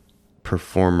the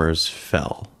performers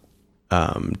fell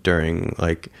during,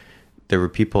 like, there were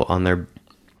people on their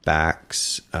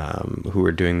backs who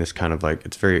were doing this kind of like,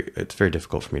 it's very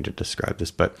difficult for me to describe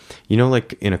this, but you know,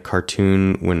 like in a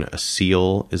cartoon when a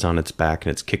seal is on its back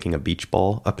and it's kicking a beach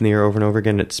ball up in the air over and over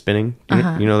again and it's spinning,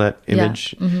 you know that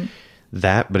image? Yeah. Mm-hmm.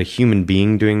 That, but a human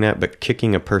being doing that, but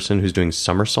kicking a person who's doing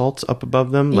somersaults up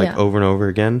above them, like over and over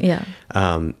again. Yeah.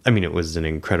 I mean, it was an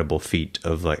incredible feat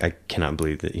of, like, I cannot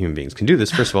believe that human beings can do this,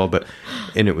 first of all,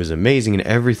 and it was amazing, and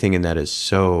everything in that is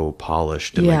so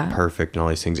polished and like perfect and all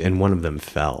these things. And one of them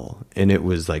fell, and it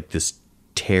was like this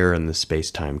tear in the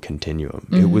space-time continuum.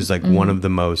 Mm-hmm. It was like one of the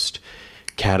most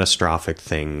catastrophic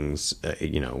things,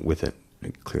 with it.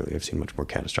 Clearly, I've seen much more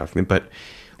catastrophic, but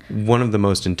one of the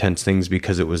most intense things,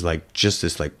 because it was like just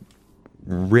this like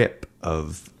rip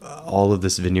of all of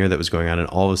this veneer that was going on, and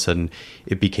all of a sudden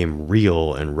it became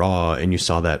real and raw, and you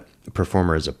saw that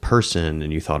performer as a person,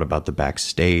 and you thought about the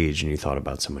backstage, and you thought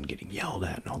about someone getting yelled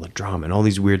at and all the drama and all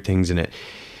these weird things in it.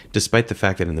 Despite the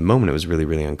fact that in the moment it was really,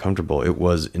 really uncomfortable, it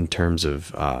was, in terms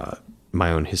of my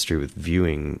own history with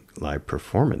viewing live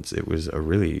performance, it was a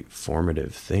really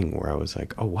formative thing where I was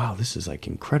like, oh wow, this is like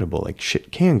incredible. Like,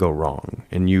 shit can go wrong,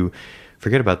 and you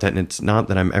forget about that. And it's not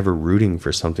that I'm ever rooting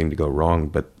for something to go wrong,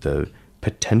 but the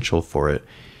potential for it,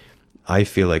 I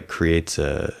feel like, creates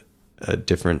a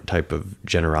different type of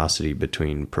generosity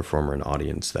between performer and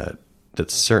audience that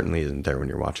certainly isn't there when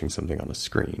you're watching something on a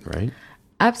screen, right?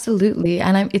 Absolutely.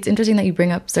 And it's interesting that you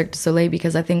bring up Cirque du Soleil,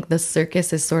 because I think the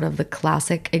circus is sort of the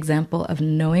classic example of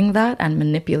knowing that and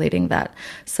manipulating that.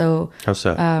 So, how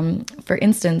so? For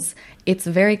instance, it's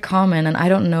very common, and I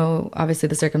don't know, obviously,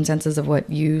 the circumstances of what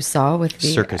you saw with the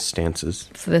circus stances.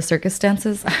 So the circus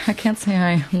stances, I can't say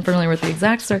I'm familiar with the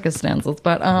exact circus stances,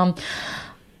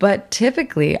 but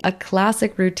typically, a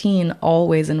classic routine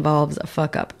always involves a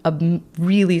fuck up, a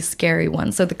really scary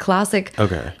one. So the classic,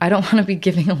 I don't want to be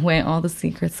giving away all the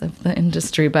secrets of the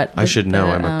industry, but I should know,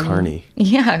 I'm a carny.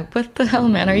 Yeah, what the hell,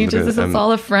 man? Are you just, is this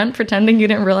all a front, pretending you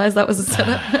didn't realize that was a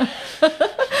setup?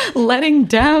 Letting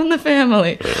down the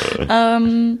family.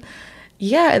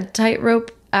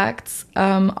 Tightrope acts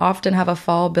often have a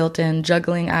fall built in.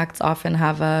 Juggling acts often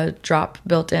have a drop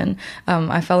built in.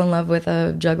 I fell in love with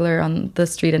a juggler on the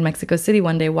street in Mexico City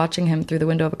one day, watching him through the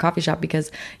window of a coffee shop,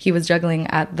 because he was juggling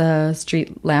at the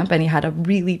street lamp, and he had a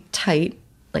really tight,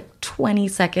 like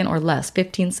 20-second or less,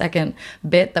 15-second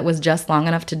bit that was just long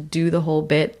enough to do the whole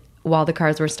bit while the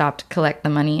cars were stopped, collect the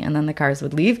money, and then the cars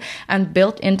would leave. And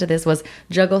built into this was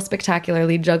juggle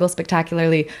spectacularly,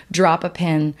 drop a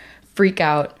pin, freak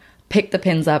out, pick the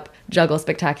pins up, juggle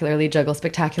spectacularly,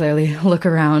 look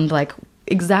around, like,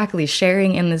 exactly,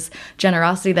 sharing in this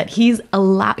generosity that he's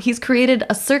created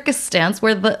a circus stance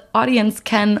where the audience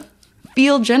can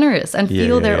feel generous and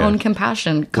feel their own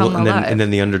compassion come alive. And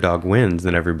then the underdog wins,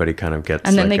 then everybody kind of gets,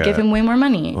 and then they give him way more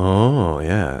money. Oh,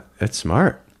 yeah. That's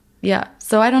smart. Yeah.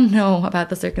 So I don't know about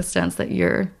the circus stance that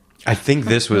you're... I think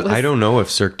this was, I don't know if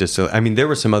Cirque du Soleil, I mean, there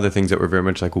were some other things that were very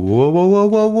much like, whoa, whoa, whoa,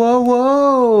 whoa, whoa,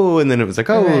 whoa. And then it was like,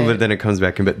 oh, right. But then it comes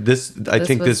back in. But I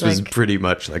think this was like, pretty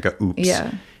much like a oops.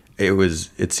 Yeah.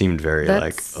 it seemed very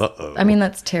That's, like, uh-oh. I mean,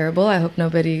 that's terrible. I hope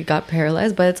nobody got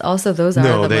paralyzed, but it's also, those are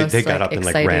the most, they got like, up and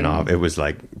exciting. like ran off. It was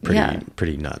like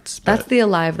pretty nuts. But. That's the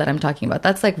alive that I'm talking about.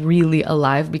 That's like really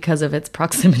alive because of its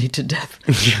proximity to death.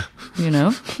 You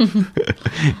know?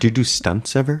 Do you do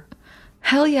stunts ever?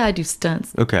 Hell yeah, I do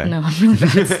stunts. Okay. No, I'm really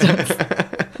bad at stunts.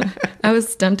 I was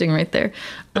stunting right there.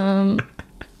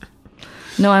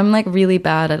 No, I'm like really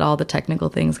bad at all the technical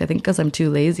things. I think because I'm too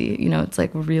lazy. You know, it's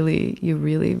like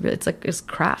it's like it's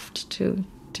craft to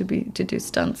do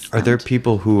stunts. Are there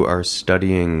people who are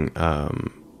studying?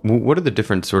 What are the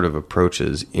different sort of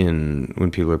approaches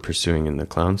when people are pursuing in the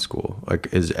clown school? Like,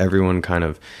 is everyone kind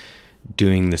of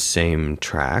doing the same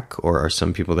track, or are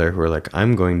some people there who are like,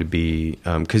 I'm going to be?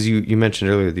 Because you mentioned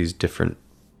earlier these different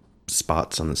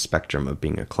spots on the spectrum of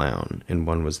being a clown, and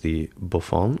one was the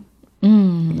bouffon.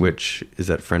 Which is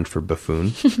that French for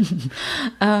buffoon?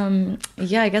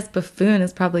 Yeah, I guess buffoon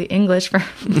is probably English for.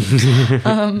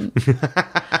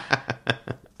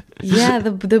 Yeah,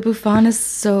 the bouffon is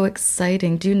so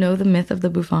exciting. Do you know the myth of the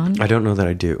bouffon? I don't know that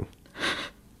I do.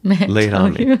 May I Lay it tell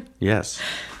on me. you? Yes.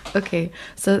 Okay,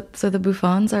 so the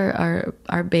bouffons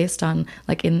are based on,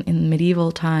 like, in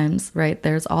medieval times, right?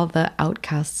 There's all the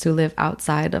outcasts who live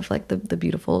outside of like the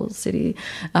beautiful city,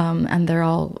 and they're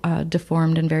all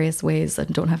deformed in various ways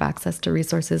and don't have access to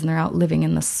resources, and they're out living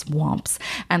in the swamps,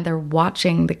 and they're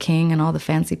watching the king and all the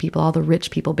fancy people, all the rich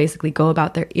people, basically go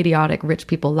about their idiotic rich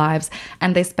people lives,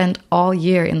 and they spend all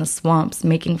year in the swamps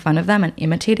making fun of them and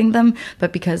imitating them,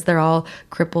 but because they're all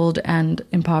crippled and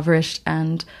impoverished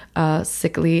and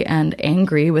sickly and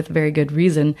angry with very good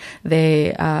reason,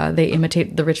 they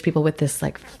imitate the rich people with this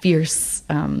like fierce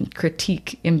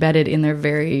critique embedded in their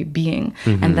very being.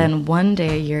 Mm-hmm. And then one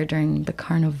day a year during the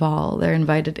carnival, they're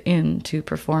invited in to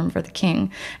perform for the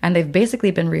king, and they've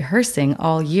basically been rehearsing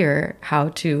all year how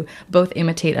to both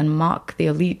imitate and mock the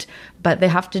elite, but they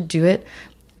have to do it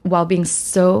while being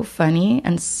so funny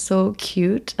and so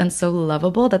cute and so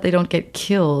lovable that they don't get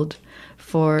killed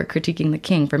for critiquing the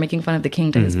king, for making fun of the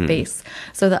king to his face.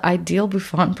 So the ideal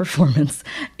bouffon performance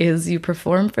is you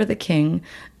perform for the king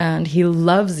and he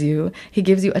loves you. He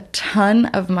gives you a ton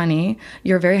of money.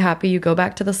 You're very happy. You go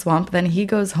back to the swamp. Then he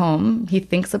goes home. He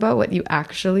thinks about what you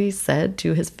actually said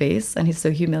to his face, and he's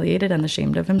so humiliated and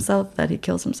ashamed of himself that he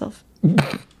kills himself.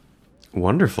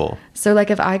 Wonderful. So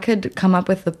like if I could come up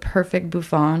with the perfect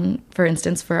bouffon, for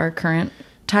instance, for our current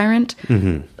tyrant,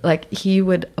 like he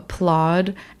would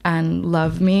applaud and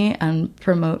love me and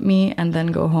promote me and then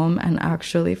go home and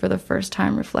actually for the first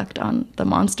time reflect on the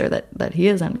monster that he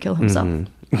is and kill himself.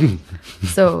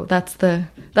 So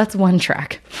that's one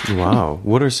track. Wow.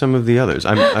 What are some of the others?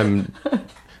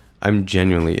 I'm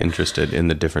genuinely interested in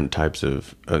the different types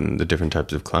of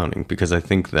clowning, because I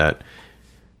think that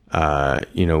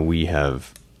we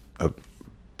have a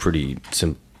pretty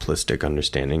simplistic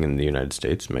understanding in the United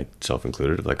States, myself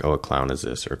included, of like, oh, a clown is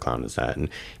this or a clown is that. And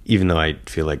even though I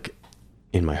feel like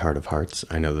in my heart of hearts,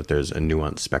 I know that there's a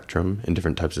nuanced spectrum in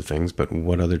different types of things, but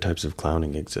what other types of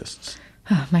clowning exists?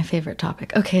 Oh, my favorite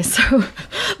topic. Okay, so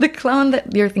the clown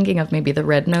that you're thinking of, maybe the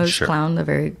red-nosed clown, the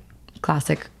very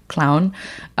classic clown,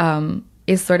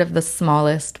 is sort of the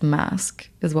smallest mask,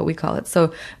 is what we call it.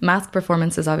 So mask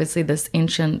performance is obviously this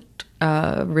ancient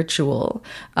ritual.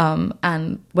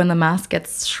 And when the mask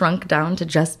gets shrunk down to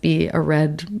just be a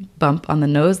red bump on the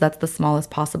nose, that's the smallest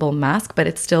possible mask, but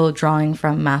it's still drawing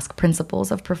from mask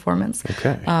principles of performance.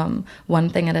 Okay. One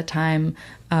thing at a time,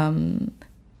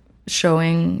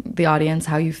 showing the audience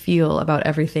how you feel about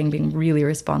everything, being really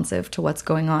responsive to what's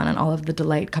going on and all of the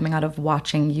delight coming out of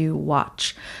watching you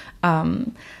watch.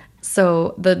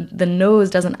 So the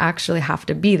nose doesn't actually have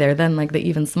to be there. Then like the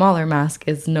even smaller mask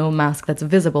is no mask that's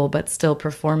visible, but still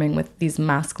performing with these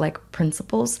mask-like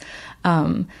principles.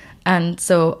 And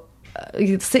so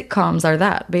sitcoms are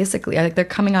that, basically. Like they're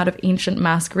coming out of ancient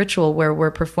mask ritual where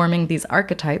we're performing these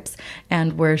archetypes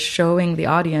and we're showing the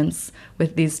audience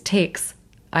with these takes.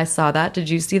 I saw that. Did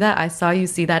you see that? I saw you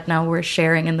see that. Now we're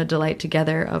sharing in the delight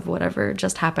together of whatever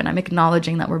just happened. I'm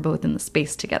acknowledging that we're both in the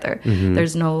space together.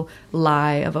 There's no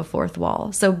lie of a fourth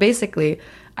wall. So basically,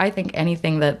 I think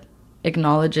anything that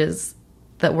acknowledges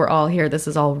that we're all here, this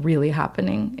is all really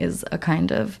happening, is a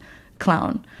kind of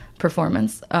clown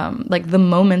performance. Like the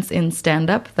moments in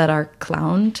stand-up that are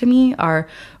clown to me are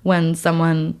when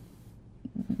someone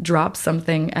drop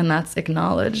something and that's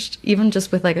acknowledged, even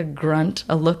just with like a grunt,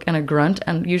 a look and a grunt,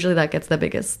 and usually that gets the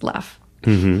biggest laugh.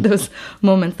 Those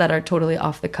moments that are totally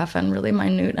off the cuff and really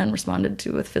minute and responded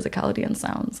to with physicality and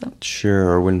sound. So. Sure.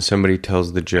 Or when somebody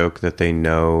tells the joke that they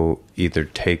know either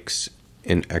takes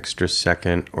an extra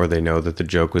second or they know that the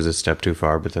joke was a step too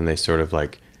far, but then they sort of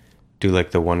like do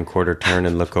like the 1/4 turn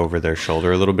and look over their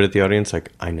shoulder a little bit at the audience,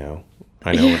 like, I know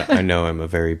I'm a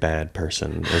very bad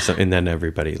person, and then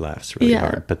everybody laughs really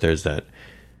hard. But there's that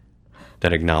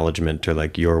acknowledgement to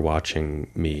like, you're watching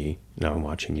me, now I'm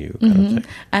watching you kind of thing.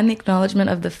 And the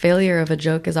acknowledgement of the failure of a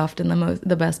joke is often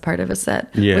the best part of a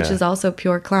set, which is also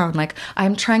pure clown. Like,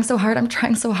 I'm trying so hard, I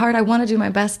want to do my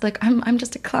best, like I'm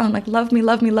just a clown, like love me.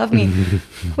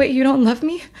 Wait, you don't love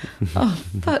me? Oh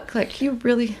fuck, like you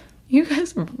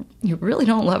guys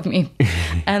don't love me.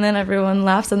 And then everyone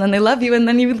laughs, and then they love you, and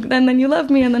then you love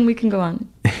me, and then we can go on.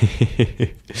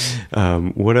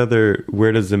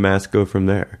 Where does the mask go from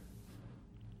there?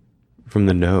 From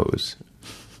the nose?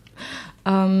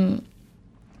 Do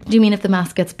you mean if the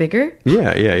mask gets bigger?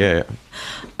 Yeah.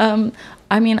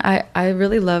 I mean, I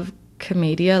really love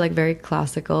commedia, like very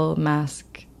classical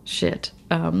mask shit.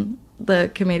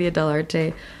 The Commedia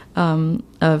dell'arte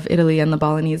of Italy and the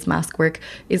Bolognese mask work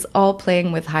is all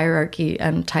playing with hierarchy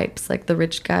and types, like the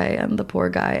rich guy and the poor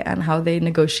guy, and how they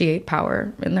negotiate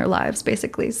power in their lives,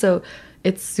 basically. So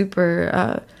it's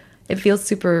super... it feels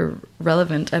super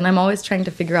relevant, and I'm always trying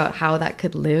to figure out how that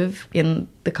could live in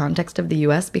the context of the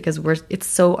US, because it's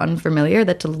so unfamiliar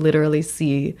that to literally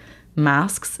see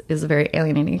masks is a very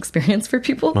alienating experience for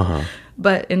people.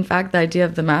 But in fact, the idea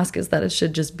of the mask is that it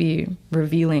should just be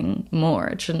revealing more.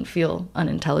 It shouldn't feel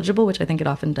unintelligible, which I think it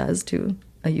often does to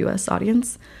a US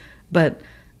audience. But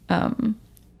I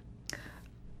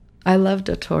love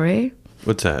Dottore.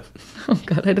 What's that? Oh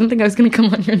God, I didn't think I was going to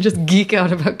come on here and just geek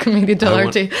out about Commedia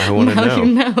dell'arte. I want to know. You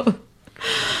know.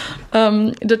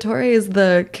 Dottore is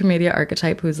the Commedia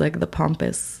archetype who's like the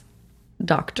pompous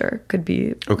doctor, could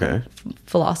be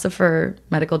philosopher,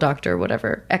 medical doctor,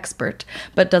 whatever, expert,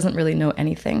 but doesn't really know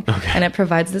anything. And it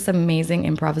provides this amazing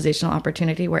improvisational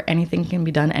opportunity where anything can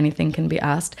be done, anything can be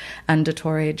asked, and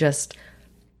Dottore just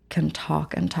can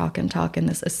talk and talk and talk in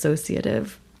this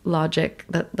associative logic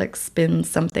that like spins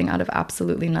something out of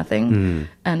absolutely nothing,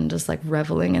 and just like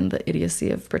reveling in the idiocy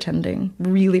of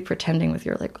really pretending with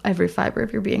your like every fiber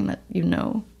of your being that you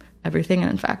know everything,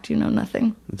 and in fact you know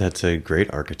nothing. That's a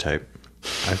great archetype.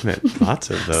 I've met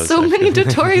lots of those. So many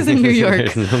Dottores in New York.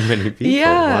 So many people.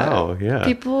 Yeah. Wow. Yeah.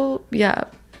 People. Yeah.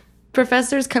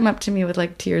 Professors come up to me with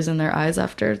like tears in their eyes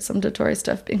after some Dottore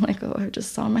stuff, being like, "Oh, I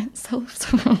just saw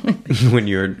myself." when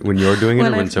you're doing it,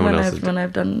 or when someone else is. When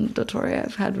I've done Dottore,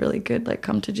 I've had really good like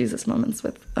come to Jesus moments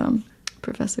with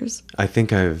professors. I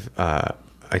think I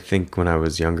think when I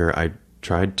was younger, I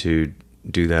tried to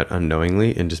do that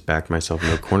unknowingly and just backed myself in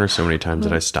a corner so many times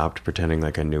that I stopped pretending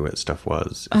like I knew what stuff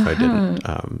was if I didn't.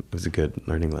 It was a good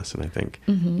learning lesson, I think.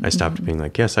 I stopped being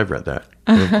like, yes, I've read that.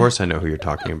 And of course I know who you're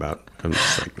talking about. I'm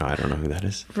just like, no, I don't know who that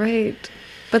is. Right.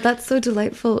 But that's so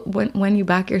delightful when you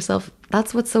back yourself.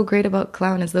 That's what's so great about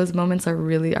clown, is those moments are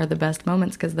the best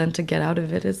moments, because then to get out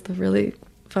of it is the really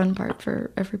fun part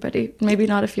for everybody. Maybe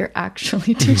not if you're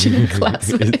actually teaching in class.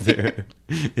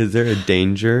 Is there a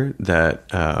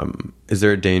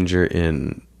danger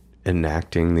in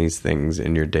enacting these things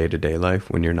in your day-to-day life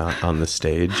when you're not on the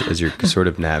stage, as you're sort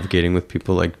of navigating with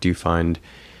people? Like, do you find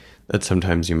that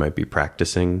sometimes you might be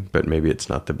practicing, but maybe it's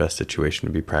not the best situation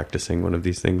to be practicing one of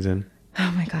these things in?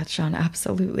 Oh my God, Sean,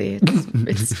 absolutely.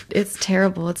 It's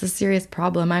terrible. It's a serious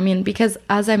problem. I mean, because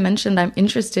as I mentioned, I'm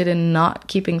interested in not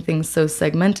keeping things so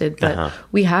segmented, but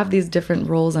we have these different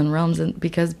roles and realms, and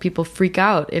because people freak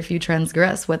out if you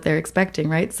transgress what they're expecting,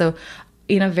 right? So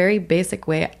in a very basic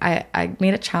way, I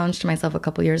made a challenge to myself a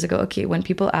couple years ago. Okay, when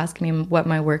people ask me what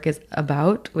my work is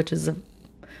about, which is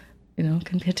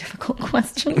can be a difficult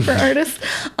question for artists.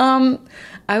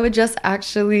 I would just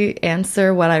actually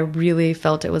answer what I really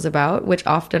felt it was about, which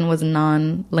often was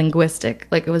non-linguistic.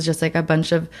 Like, it was just like a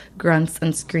bunch of grunts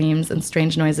and screams and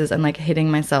strange noises and like hitting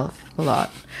myself a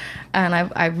lot. And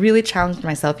I really challenged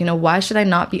myself, why should I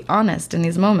not be honest in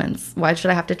these moments? Why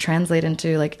should I have to translate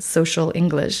into like social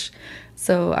English?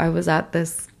 So I was at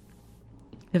this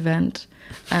event,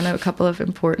 and a couple of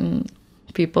important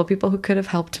people who could have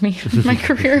helped me in my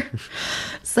career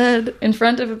said in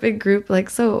front of a big group, like,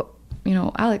 so,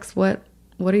 Alex, what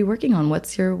are you working on?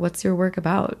 What's your work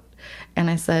about? And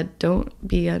I said, don't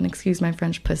be an, excuse my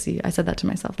French, pussy. I said that to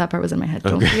myself. That part was in my head.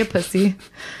 Don't be a pussy,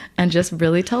 and just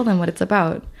really tell them what it's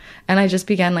about. And I just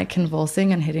began like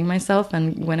convulsing and hitting myself,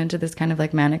 and went into this kind of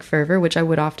like manic fervor, which I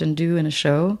would often do in a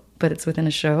show, but it's within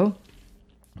a show.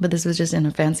 But this was just in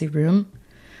a fancy room.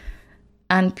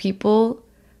 And people,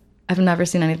 I've never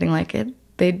seen anything like it.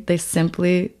 They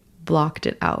simply blocked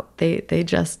it out. They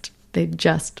just they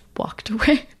just walked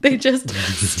away. They just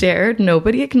stared.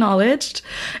 Nobody acknowledged.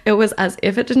 It was as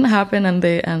if it didn't happen, and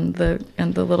the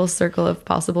little circle of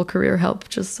possible career help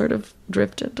just sort of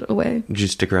drifted away. Did you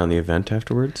stick around the event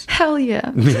afterwards? Hell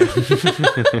yeah.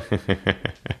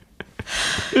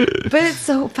 But it's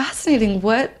so fascinating.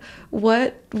 What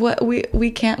we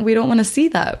don't want to see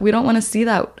that. We don't want to see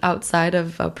that outside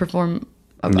of a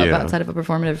outside of a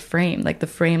performative frame. Like, the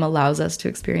frame allows us to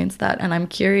experience that. And I'm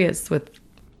curious with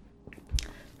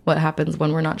what happens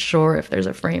when we're not sure if there's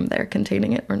a frame there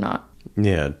containing it or not.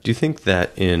 Yeah. Do you think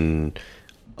that in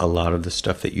a lot of the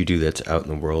stuff that you do that's out in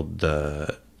the world,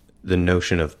 the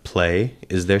notion of play,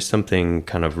 is there something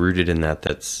kind of rooted in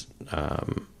that's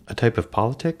a type of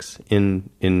politics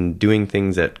in doing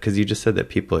things that, because you just said that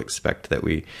people expect that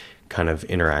we kind of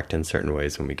interact in certain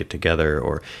ways when we get together,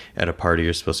 or at a party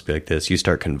you're supposed to be like this, you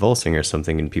start convulsing or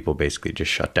something and people basically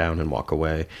just shut down and walk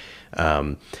away.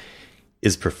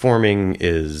 Is performing,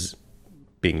 is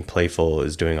being playful,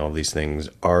 is doing all these things,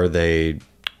 are they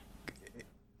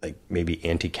like maybe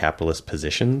anti-capitalist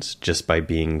positions just by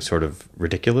being sort of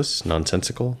ridiculous,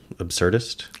 nonsensical,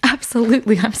 absurdist?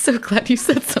 Absolutely. I'm so glad you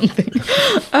said something.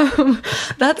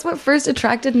 That's what first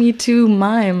attracted me to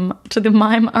the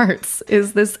mime arts,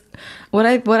 is this what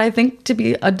I think to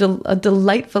be a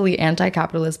delightfully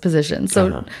anti-capitalist position.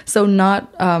 So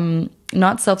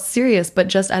not self-serious, but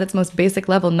just at its most basic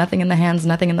level, nothing in the hands,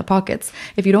 nothing in the pockets.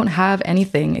 If you don't have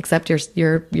anything except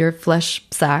your flesh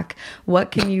sack,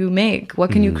 what can you make?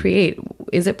 What can you create?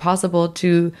 Is it possible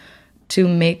to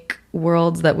make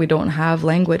worlds that we don't have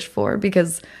language for?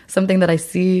 Because something that I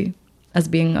see as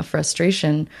being a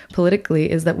frustration politically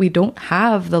is that we don't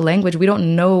have the language. We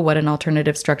don't know what an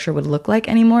alternative structure would look like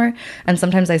anymore. And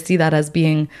sometimes I see that as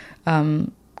being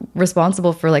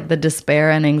responsible for like the despair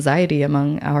and anxiety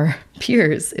among our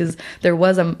peers. Is there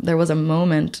was a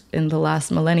moment in the last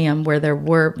millennium where there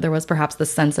was perhaps the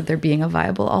sense of there being a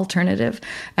viable alternative,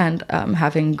 and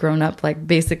having grown up like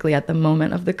basically at the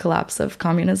moment of the collapse of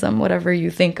communism, whatever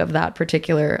you think of that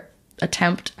particular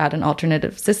attempt at an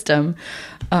alternative system,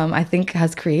 I think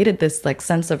has created this like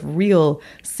sense of real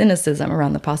cynicism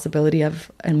around the possibility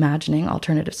of imagining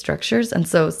alternative structures. And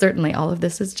so certainly all of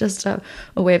this is just a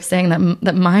way of saying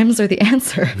that mimes are the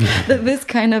answer. That this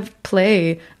kind of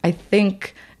play, I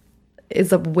think,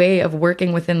 is a way of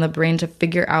working within the brain to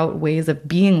figure out ways of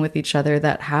being with each other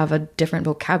that have a different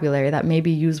vocabulary, that maybe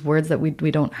use words that we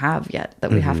don't have yet, that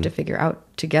we have to figure out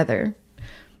together.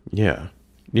 Yeah.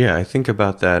 Yeah, I think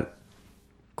about that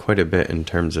quite a bit in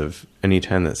terms of any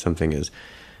time that something is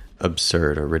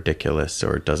absurd or ridiculous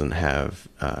or doesn't have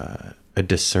a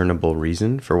discernible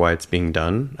reason for why it's being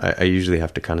done. I usually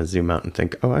have to kind of zoom out and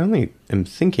think, I only am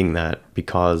thinking that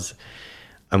because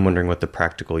I'm wondering what the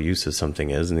practical use of something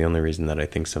is. And the only reason that I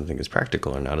think something is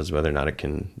practical or not is whether or not it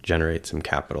can generate some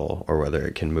capital or whether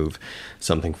it can move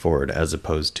something forward, as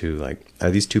opposed to like, are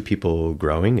these two people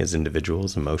growing as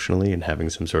individuals emotionally and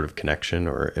having some sort of connection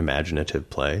or imaginative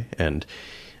play? And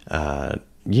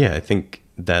I think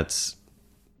that's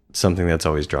something that's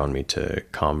always drawn me to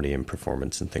comedy and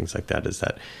performance and things like that, is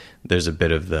that there's a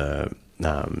bit of the,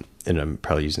 and I'm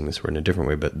probably using this word in a different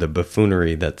way, but the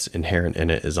buffoonery that's inherent in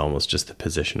it is almost just the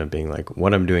position of being like,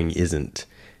 what I'm doing isn't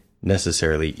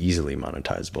necessarily easily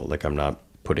monetizable. Like I'm not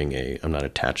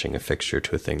attaching a fixture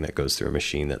to a thing that goes through a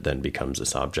machine that then becomes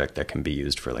this object that can be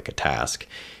used for like a task.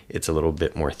 It's a little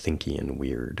bit more thinky and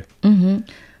weird. Mm-hmm.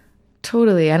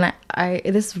 Totally. And I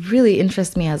this really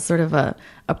interests me as sort of a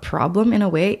problem in a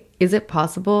way. Is it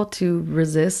possible to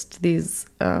resist these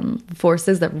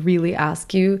forces that really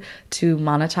ask you to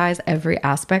monetize every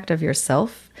aspect of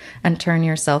yourself and turn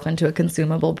yourself into a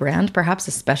consumable brand, perhaps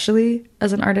especially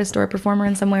as an artist or a performer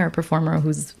in some way, or a performer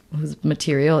whose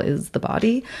material is the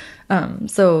body?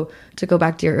 So to go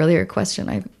back to your earlier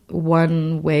question,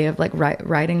 one way of like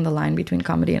riding the line between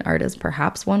comedy and art is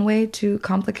perhaps one way to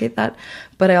complicate that.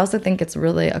 But I also think it's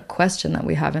really a question that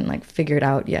we haven't like figured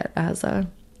out yet as a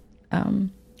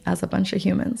bunch of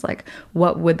humans. Like,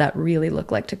 what would that really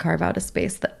look like to carve out a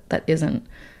space that isn't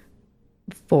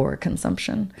for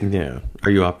consumption? Yeah. Are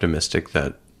you optimistic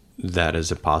that that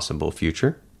is a possible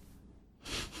future?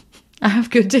 I have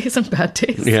good days and bad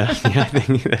days. Yeah, I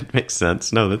think that makes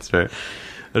sense. No, that's fair.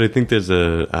 But I think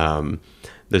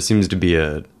there seems to be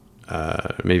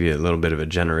maybe a little bit of a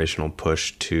generational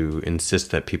push to insist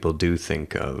that people do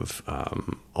think of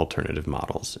alternative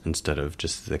models instead of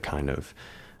just the kind of,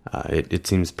 it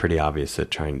seems pretty obvious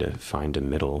that trying to find a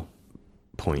middle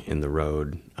point in the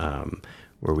road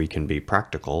where we can be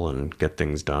practical and get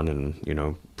things done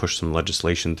and, push some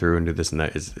legislation through and do this and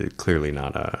that is clearly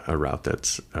not a route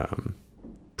that's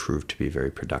proved to be very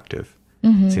productive.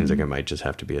 It seems like it might just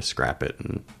have to be a scrap it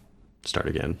and start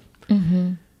again.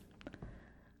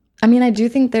 I mean, I do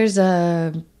think there's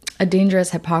a dangerous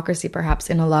hypocrisy perhaps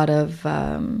in a lot of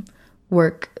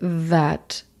work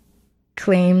that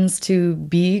claims to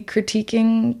be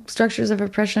critiquing structures of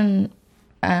oppression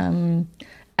and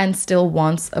still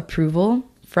wants approval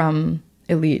from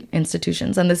elite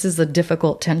institutions. And this is a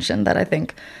difficult tension that I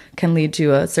think can lead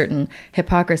to a certain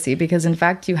hypocrisy, because in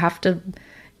fact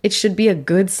it should be a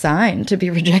good sign to be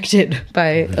rejected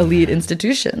by elite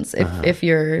institutions if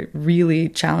you're really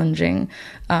challenging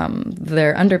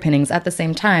their underpinnings. At the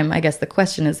same time, I guess the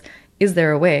question is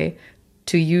there a way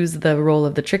to use the role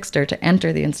of the trickster to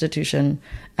enter the institution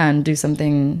and do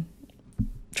something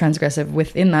transgressive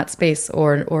within that space,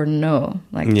 or no?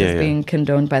 Being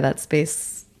condoned by that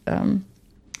space.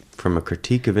 From a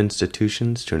critique of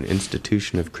institutions to an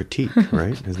institution of critique,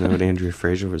 right? Isn't that what Andrea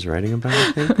Fraser was writing about,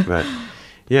 I think? But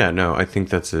yeah, no, I think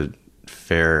that's a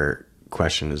fair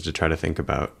question, is to try to think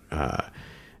about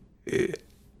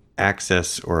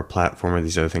access or a platform or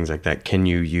these other things like that. Can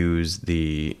you use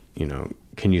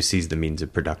can you seize the means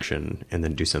of production and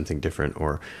then do something different?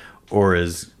 Or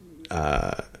is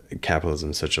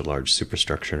capitalism such a large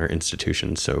superstructure or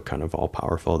institution so kind of all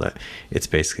powerful that it's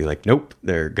basically like, nope,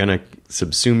 they're going to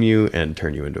subsume you and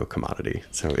turn you into a commodity.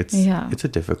 So it's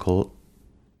a difficult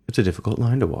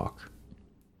line to walk.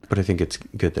 But I think it's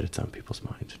good that it's on people's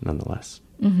minds, nonetheless.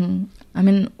 Mm-hmm. I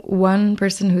mean, one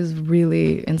person who's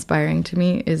really inspiring to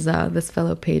me is this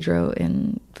fellow Pedro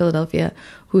in Philadelphia,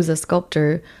 who's a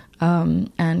sculptor,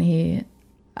 and he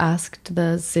asked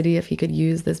the city if he could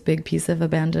use this big piece of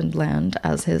abandoned land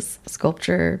as his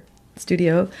sculpture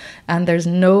studio, and there's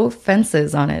no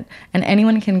fences on it, and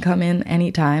anyone can come in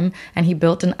anytime. And he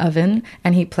built an oven,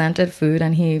 and he planted food,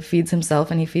 and he feeds himself,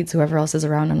 and he feeds whoever else is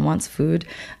around and wants food.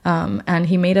 And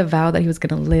he made a vow that he was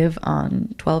going to live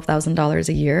on $12,000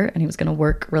 a year, and he was going to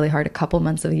work really hard a couple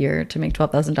months of the year to make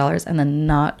 $12,000, and then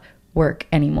not work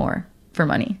anymore for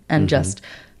money, and just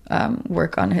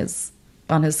work on his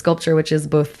sculpture, which is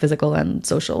both physical and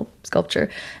social sculpture.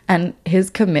 And his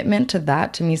commitment to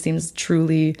that, to me, seems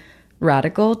truly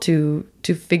radical, to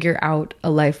figure out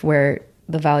a life where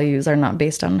the values are not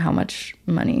based on how much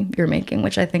money you're making,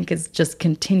 which I think is just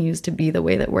continues to be the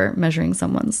way that we're measuring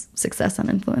someone's success and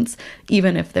influence,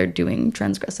 even if they're doing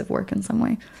transgressive work in some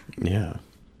way. Yeah.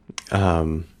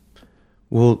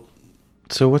 Well,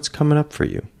 so what's coming up for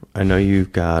you? I know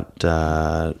you've got,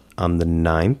 on the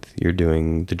 9th, you're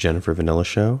doing the Jennifer Vanilla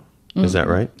show. Is that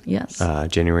right? Yes.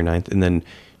 January 9th. And then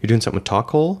you're doing something with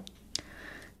Talkhole?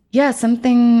 Yeah,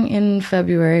 something in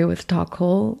February with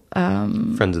Talkhole.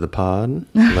 Friends of the pod,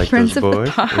 like Friends those boys.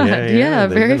 Of the pod. Yeah,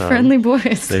 very friendly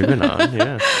boys. They've been on,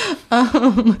 yeah.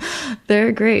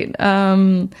 They're great.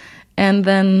 And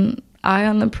then Eye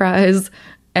on the Prize,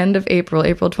 end of April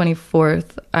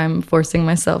 24th, I'm forcing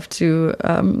myself to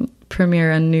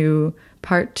premiere a new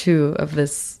part 2 of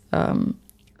this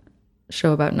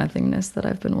show about nothingness that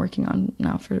I've been working on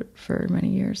now for many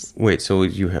years. Wait, so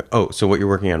so what you're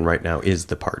working on right now is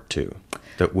the part 2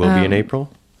 that will be in April?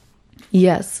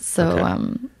 Yes. So,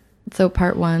 okay. So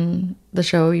part 1, the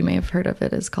show, you may have heard of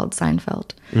it, is called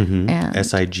Seinfeld. Mm-hmm. And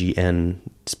SIGN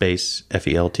space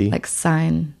FELT? Like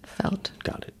Seinfeld.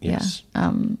 Got it. Yes.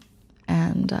 Yeah.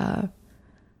 And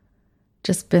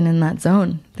just been in that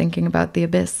zone thinking about the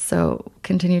abyss. So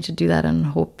continue to do that and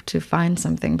hope to find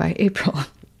something by April.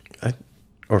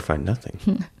 Or find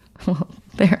nothing. Well,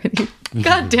 there.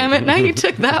 God damn it. Now you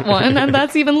took that one. And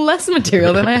that's even less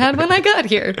material than I had when I got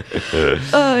here.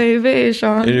 Oy vey,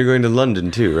 Sean. And you're going to London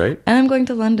too, right? And I'm going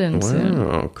to London soon.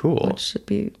 Oh, cool. Which should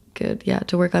be good. Yeah,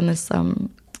 to work on this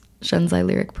Shenzai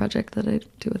lyric project that I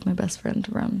do with my best friend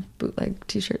around bootleg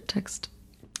t-shirt text.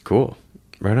 Cool.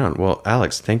 Right on. Well,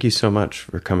 Alex, thank you so much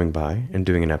for coming by and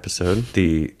doing an episode.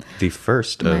 The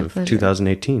first of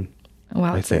 2018.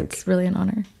 Wow, it's really an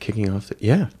honor. Kicking off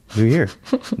new year,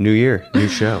 new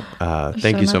show.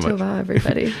 Thank you so much.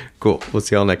 Everybody. Cool. We'll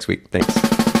see y'all next week. Thanks.